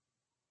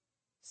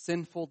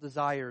 Sinful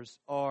desires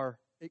are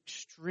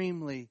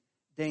extremely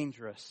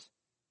dangerous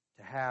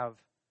to have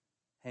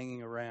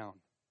hanging around.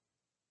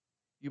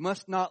 You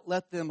must not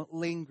let them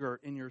linger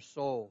in your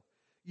soul.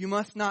 You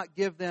must not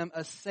give them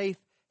a safe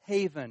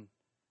haven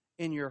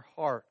in your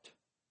heart.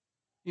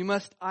 You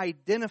must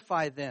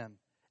identify them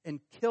and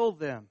kill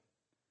them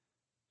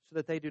so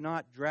that they do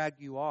not drag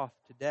you off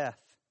to death.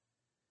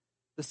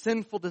 The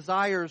sinful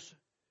desires,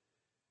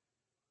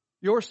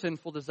 your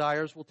sinful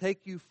desires, will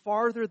take you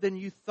farther than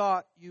you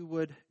thought you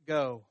would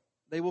go.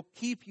 They will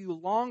keep you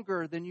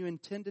longer than you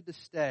intended to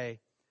stay,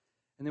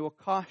 and they will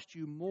cost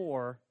you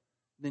more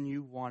than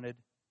you wanted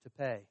to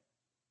pay.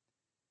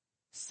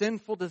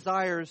 Sinful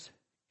desires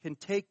can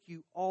take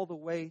you all the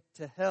way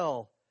to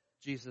hell,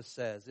 Jesus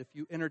says, if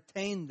you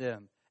entertain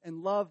them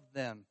and love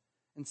them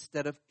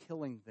instead of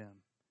killing them.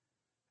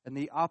 And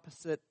the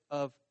opposite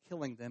of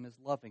killing them is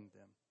loving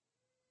them.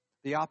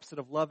 The opposite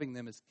of loving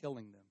them is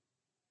killing them.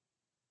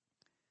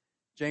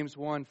 James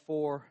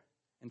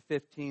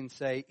 1:4-15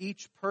 say,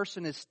 each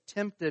person is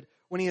tempted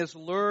when he is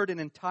lured and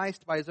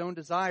enticed by his own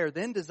desire.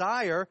 Then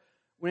desire,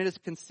 when it is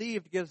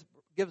conceived, gives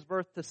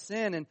birth to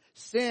sin. And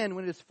sin,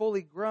 when it is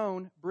fully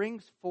grown,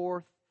 brings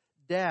forth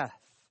death.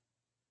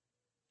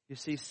 You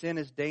see, sin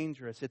is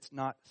dangerous. It's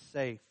not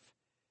safe.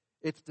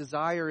 Its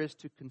desire is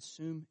to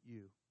consume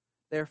you.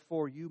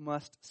 Therefore, you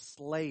must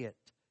slay it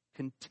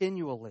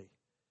continually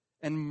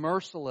and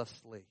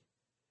mercilessly.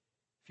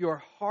 If you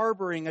are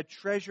harboring a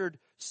treasured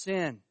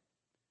sin,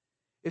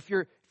 if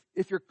you're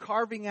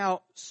carving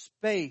out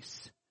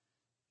space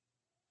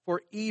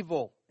for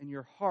evil in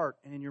your heart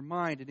and in your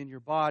mind and in your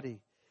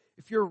body,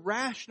 if you're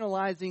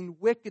rationalizing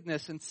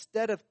wickedness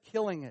instead of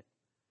killing it,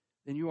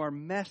 then you are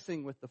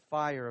messing with the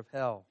fire of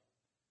hell.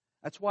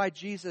 That's why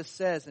Jesus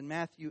says in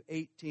Matthew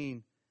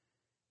 18,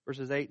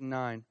 verses 8 and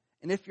 9,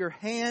 and if your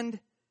hand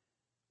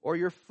or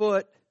your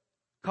foot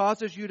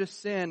causes you to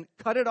sin,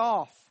 cut it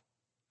off,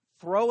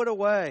 throw it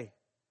away.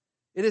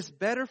 It is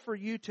better for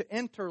you to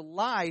enter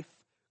life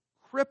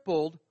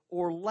crippled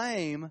or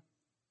lame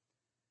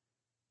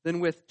than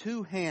with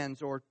 2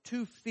 hands or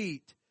 2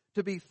 feet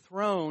to be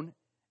thrown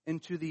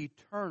into the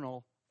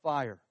eternal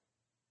fire.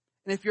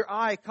 And if your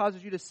eye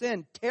causes you to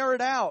sin, tear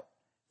it out,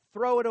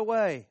 throw it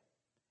away.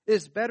 It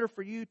is better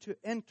for you to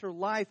enter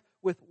life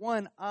with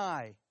 1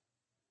 eye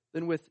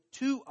than with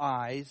 2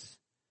 eyes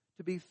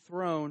to be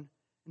thrown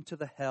into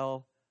the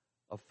hell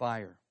of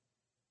fire.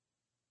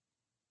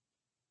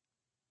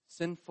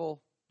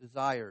 Sinful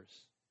desires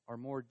are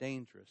more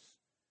dangerous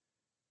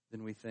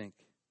than we think.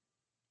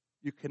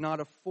 You cannot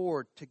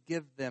afford to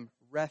give them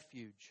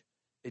refuge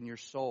in your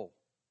soul.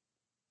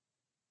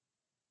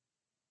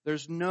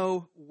 There's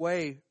no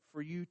way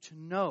for you to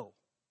know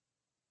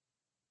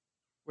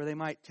where they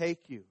might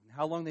take you and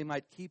how long they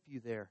might keep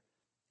you there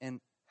and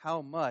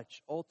how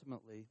much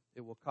ultimately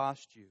it will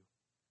cost you.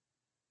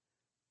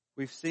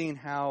 We've seen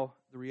how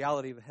the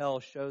reality of hell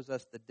shows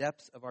us the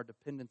depths of our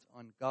dependence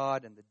on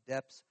God and the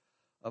depths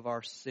of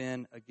our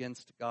sin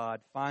against God.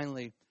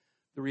 Finally,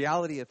 the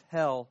reality of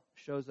hell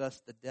shows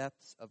us the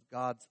depths of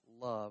God's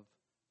love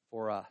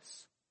for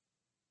us.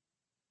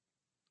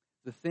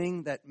 The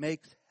thing that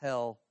makes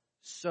hell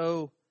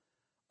so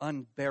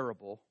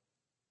unbearable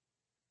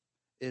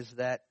is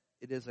that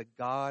it is a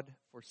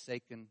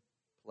God-forsaken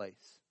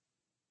place.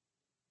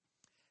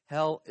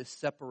 Hell is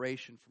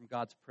separation from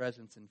God's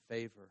presence and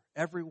favor.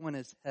 Everyone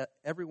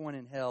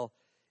in hell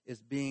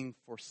is being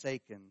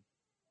forsaken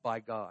by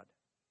God.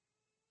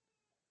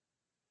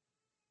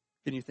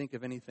 Can you think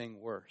of anything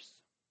worse?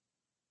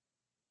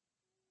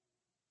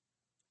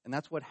 And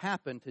that's what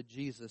happened to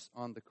Jesus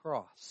on the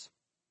cross.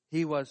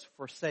 He was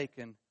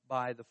forsaken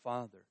by the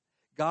Father.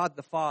 God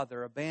the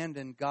Father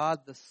abandoned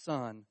God the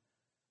Son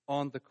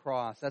on the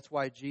cross. That's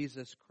why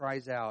Jesus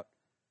cries out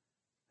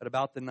at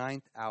about the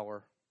 9th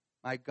hour,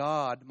 my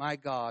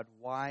God,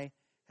 why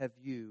have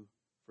you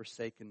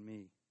forsaken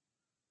me?"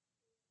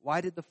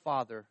 Why did the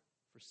Father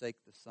forsake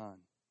the Son?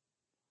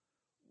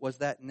 Was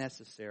that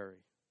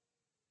necessary?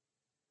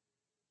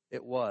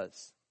 It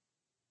was.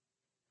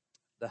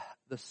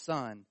 The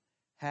Son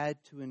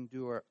had to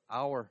endure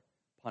our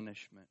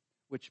punishment,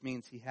 which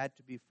means he had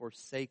to be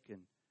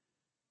forsaken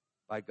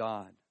by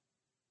God.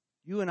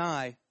 You and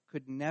I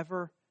could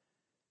never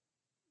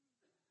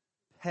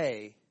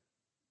pay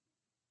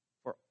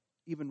for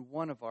even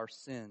one of our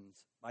sins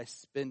by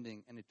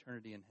spending an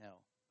eternity in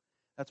hell.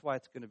 That's why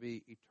it's going to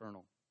be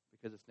eternal,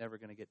 because it's never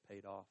going to get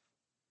paid off.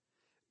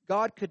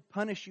 God could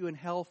punish you in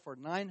hell for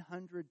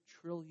 900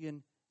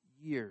 trillion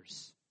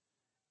years,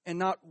 and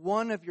not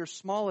one of your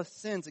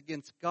smallest sins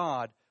against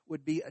God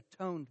would be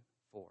atoned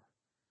for.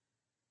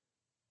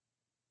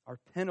 Our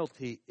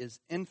penalty is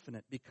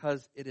infinite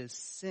because it is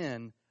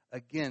sin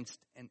against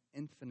an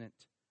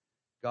infinite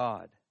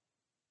God.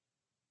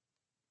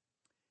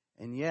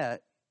 And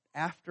yet,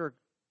 after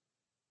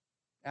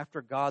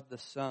God the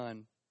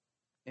Son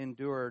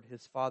endured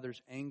his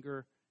Father's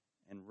anger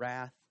and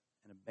wrath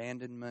and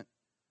abandonment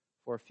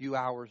for a few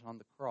hours on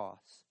the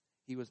cross,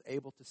 he was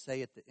able to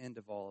say at the end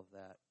of all of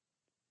that,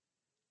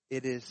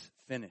 "It is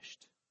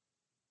finished."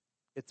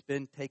 It's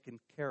been taken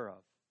care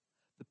of.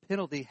 The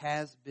penalty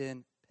has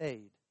been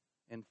paid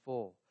in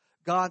full.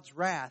 God's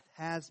wrath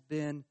has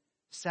been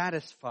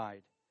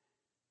satisfied.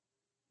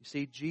 You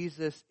see,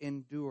 Jesus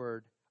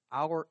endured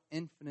our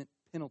infinite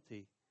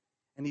penalty,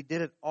 and he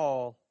did it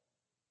all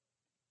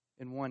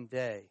in one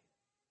day.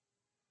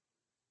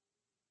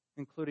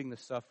 including the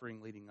suffering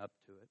leading up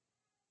to it.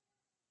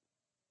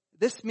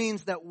 This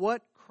means that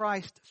what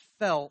Christ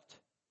felt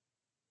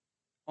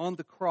on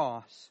the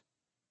cross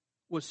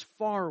was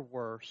far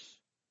worse,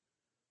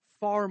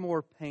 far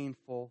more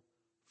painful,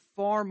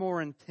 far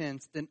more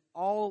intense than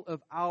all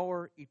of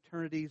our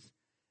eternities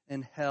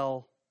in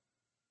hell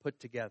put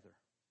together.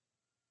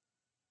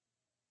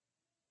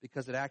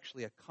 Because it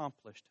actually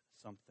accomplished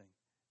something.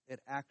 It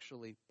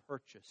actually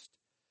purchased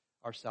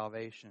our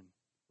salvation,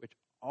 which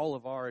all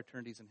of our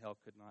eternities in hell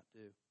could not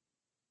do.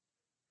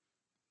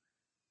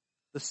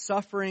 The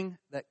suffering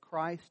that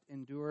Christ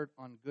endured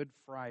on Good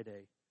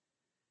Friday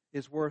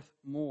is worth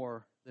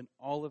more than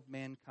all of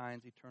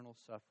mankind's eternal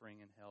suffering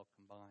in hell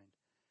combined.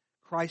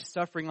 Christ's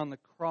suffering on the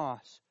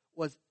cross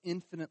was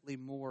infinitely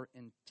more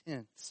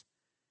intense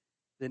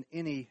than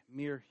any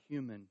mere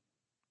human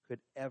could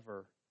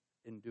ever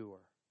endure.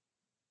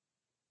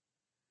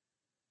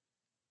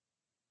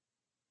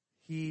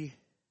 He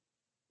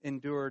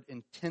endured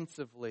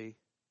intensively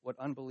what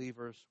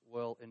unbelievers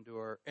will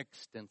endure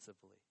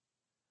extensively.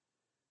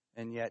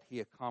 And yet he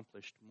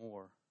accomplished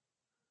more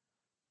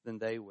than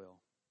they will.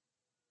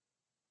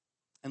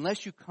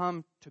 Unless you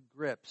come to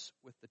grips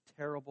with the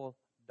terrible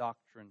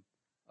doctrine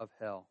of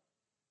hell,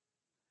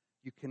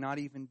 you cannot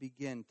even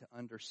begin to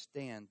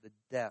understand the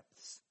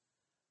depths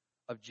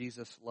of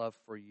Jesus' love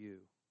for you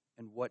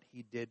and what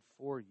he did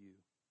for you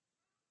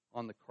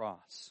on the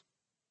cross.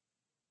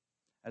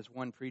 As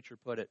one preacher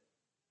put it,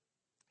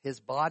 his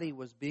body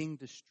was being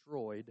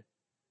destroyed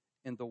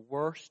in the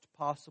worst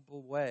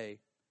possible way,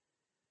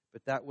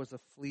 but that was a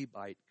flea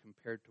bite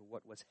compared to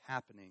what was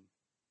happening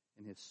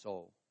in his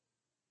soul.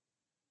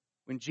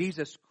 When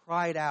Jesus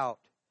cried out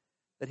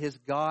that his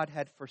God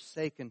had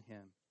forsaken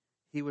him,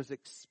 he was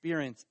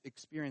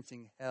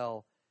experiencing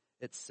hell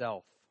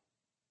itself.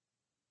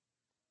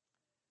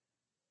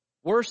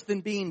 Worse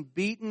than being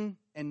beaten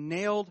and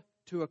nailed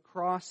to a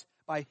cross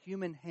by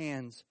human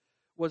hands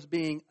was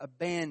being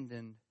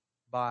abandoned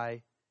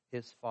by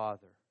his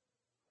Father.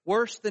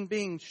 Worse than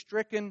being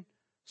stricken,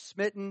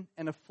 smitten,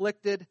 and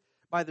afflicted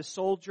by the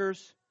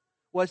soldiers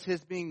was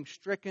his being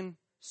stricken,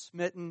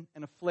 smitten,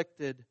 and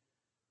afflicted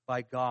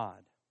by God.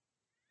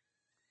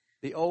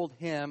 The old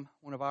hymn,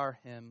 one of our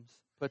hymns,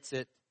 puts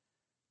it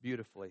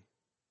beautifully.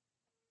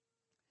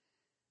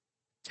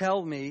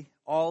 Tell me,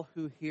 all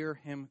who hear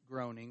him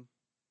groaning,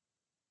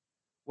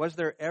 was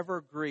there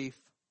ever grief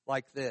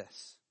like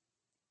this?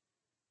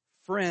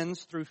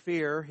 Friends through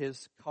fear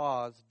his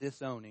cause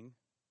disowning,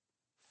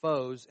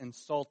 foes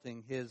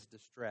insulting his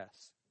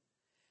distress.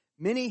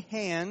 Many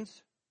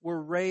hands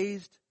were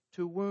raised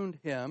to wound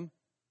him,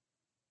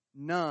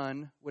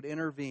 none would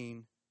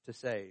intervene to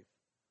save.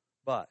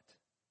 But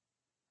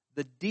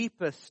the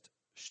deepest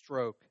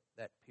stroke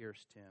that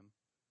pierced him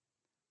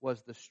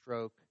was the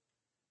stroke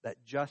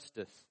that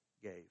justice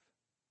gave.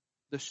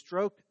 The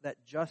stroke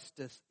that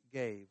justice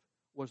gave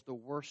was the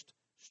worst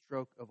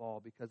stroke of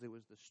all because it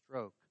was the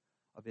stroke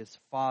of his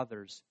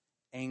Father's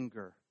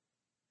anger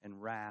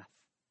and wrath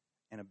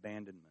and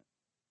abandonment.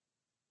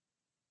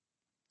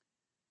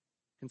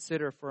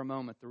 Consider for a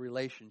moment the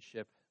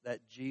relationship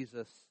that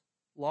Jesus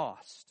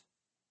lost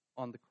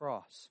on the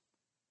cross.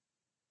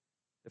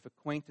 If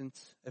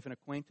an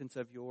acquaintance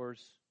of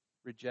yours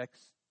rejects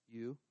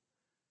you,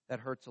 that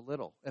hurts a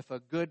little. If a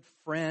good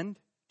friend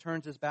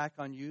turns his back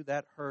on you,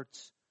 that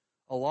hurts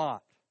a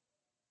lot.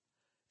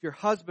 If your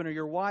husband or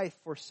your wife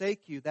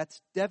forsake you,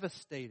 that's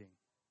devastating.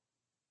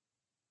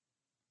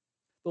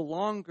 The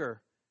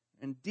longer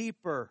and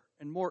deeper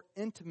and more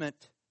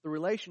intimate the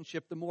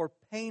relationship, the more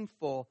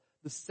painful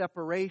the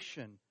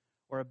separation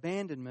or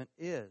abandonment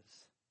is.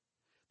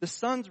 The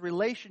Son's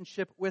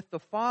relationship with the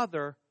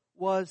Father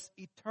was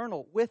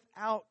eternal,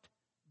 without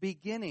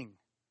beginning.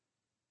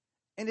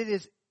 And it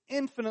is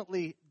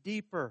infinitely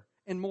deeper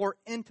and more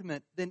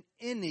intimate than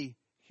any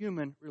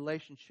human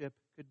relationship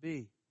could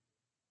be.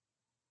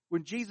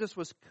 When Jesus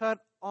was cut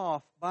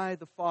off by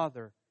the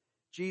Father,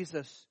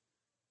 Jesus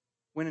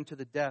went into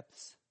the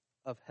depths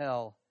of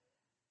hell.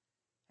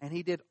 And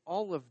he did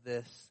all of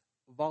this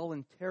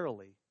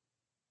voluntarily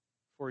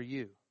for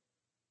you.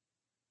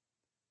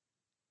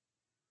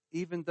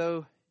 Even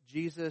though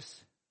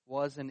Jesus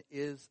was and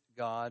is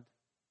God,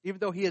 even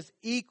though he is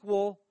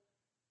equal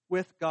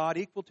with God,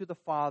 equal to the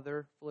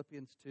Father,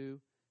 Philippians 2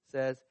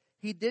 says,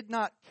 he did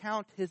not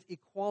count his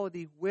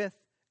equality with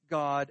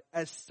God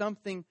as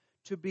something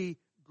to be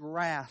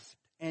grasped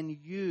and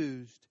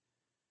used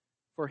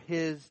for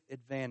his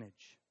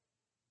advantage.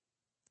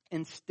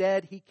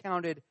 Instead, he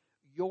counted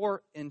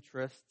your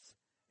interests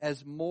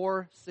as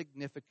more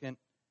significant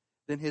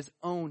than his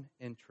own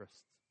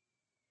interests.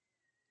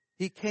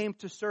 He came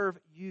to serve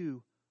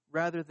you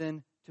rather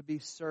than to be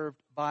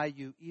served by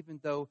you, even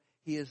though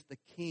he is the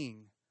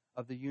King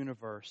of the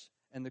universe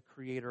and the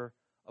creator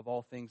of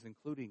all things,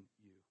 including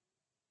you.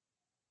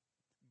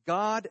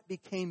 God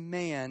became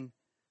man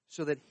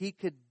so that he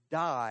could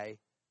die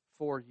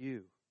for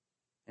you.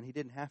 And he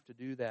didn't have to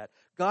do that.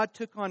 God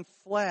took on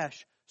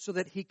flesh so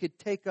that he could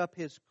take up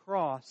his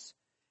cross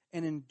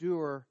and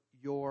endure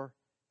your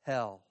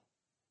hell.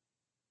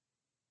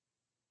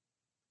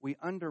 We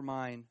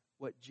undermine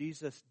what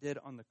Jesus did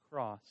on the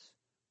cross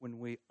when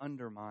we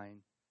undermine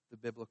the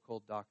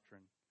biblical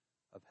doctrine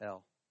of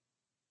hell.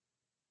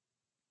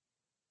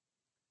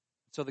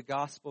 So the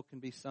gospel can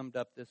be summed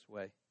up this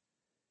way.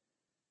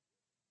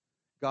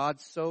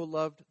 God so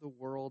loved the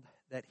world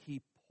that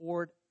he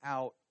poured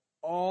out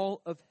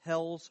all of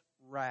hell's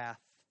wrath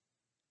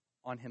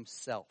on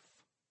himself,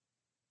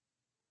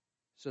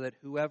 so that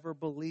whoever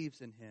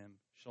believes in him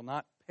shall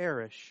not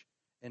perish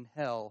in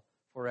hell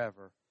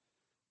forever,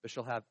 but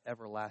shall have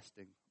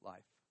everlasting life.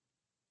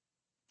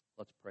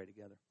 Let's pray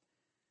together.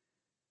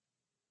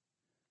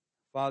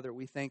 Father,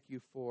 we thank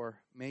you for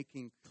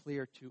making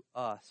clear to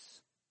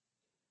us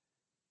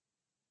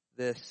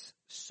this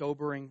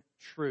sobering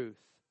truth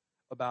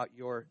about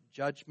your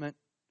judgment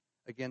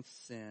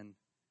against sin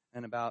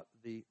and about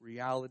the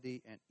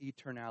reality and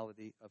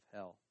eternality of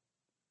hell.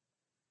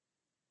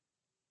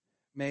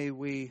 May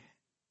we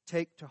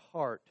take to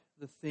heart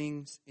the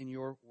things in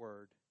your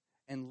word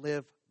and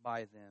live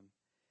by them.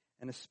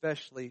 And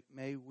especially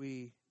may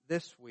we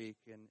this week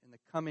and in the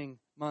coming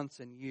months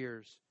and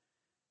years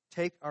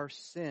take our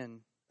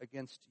sin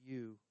against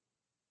you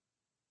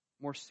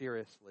more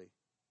seriously.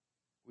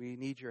 We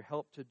need your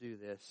help to do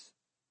this.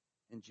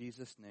 In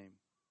Jesus' name,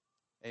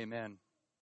 amen.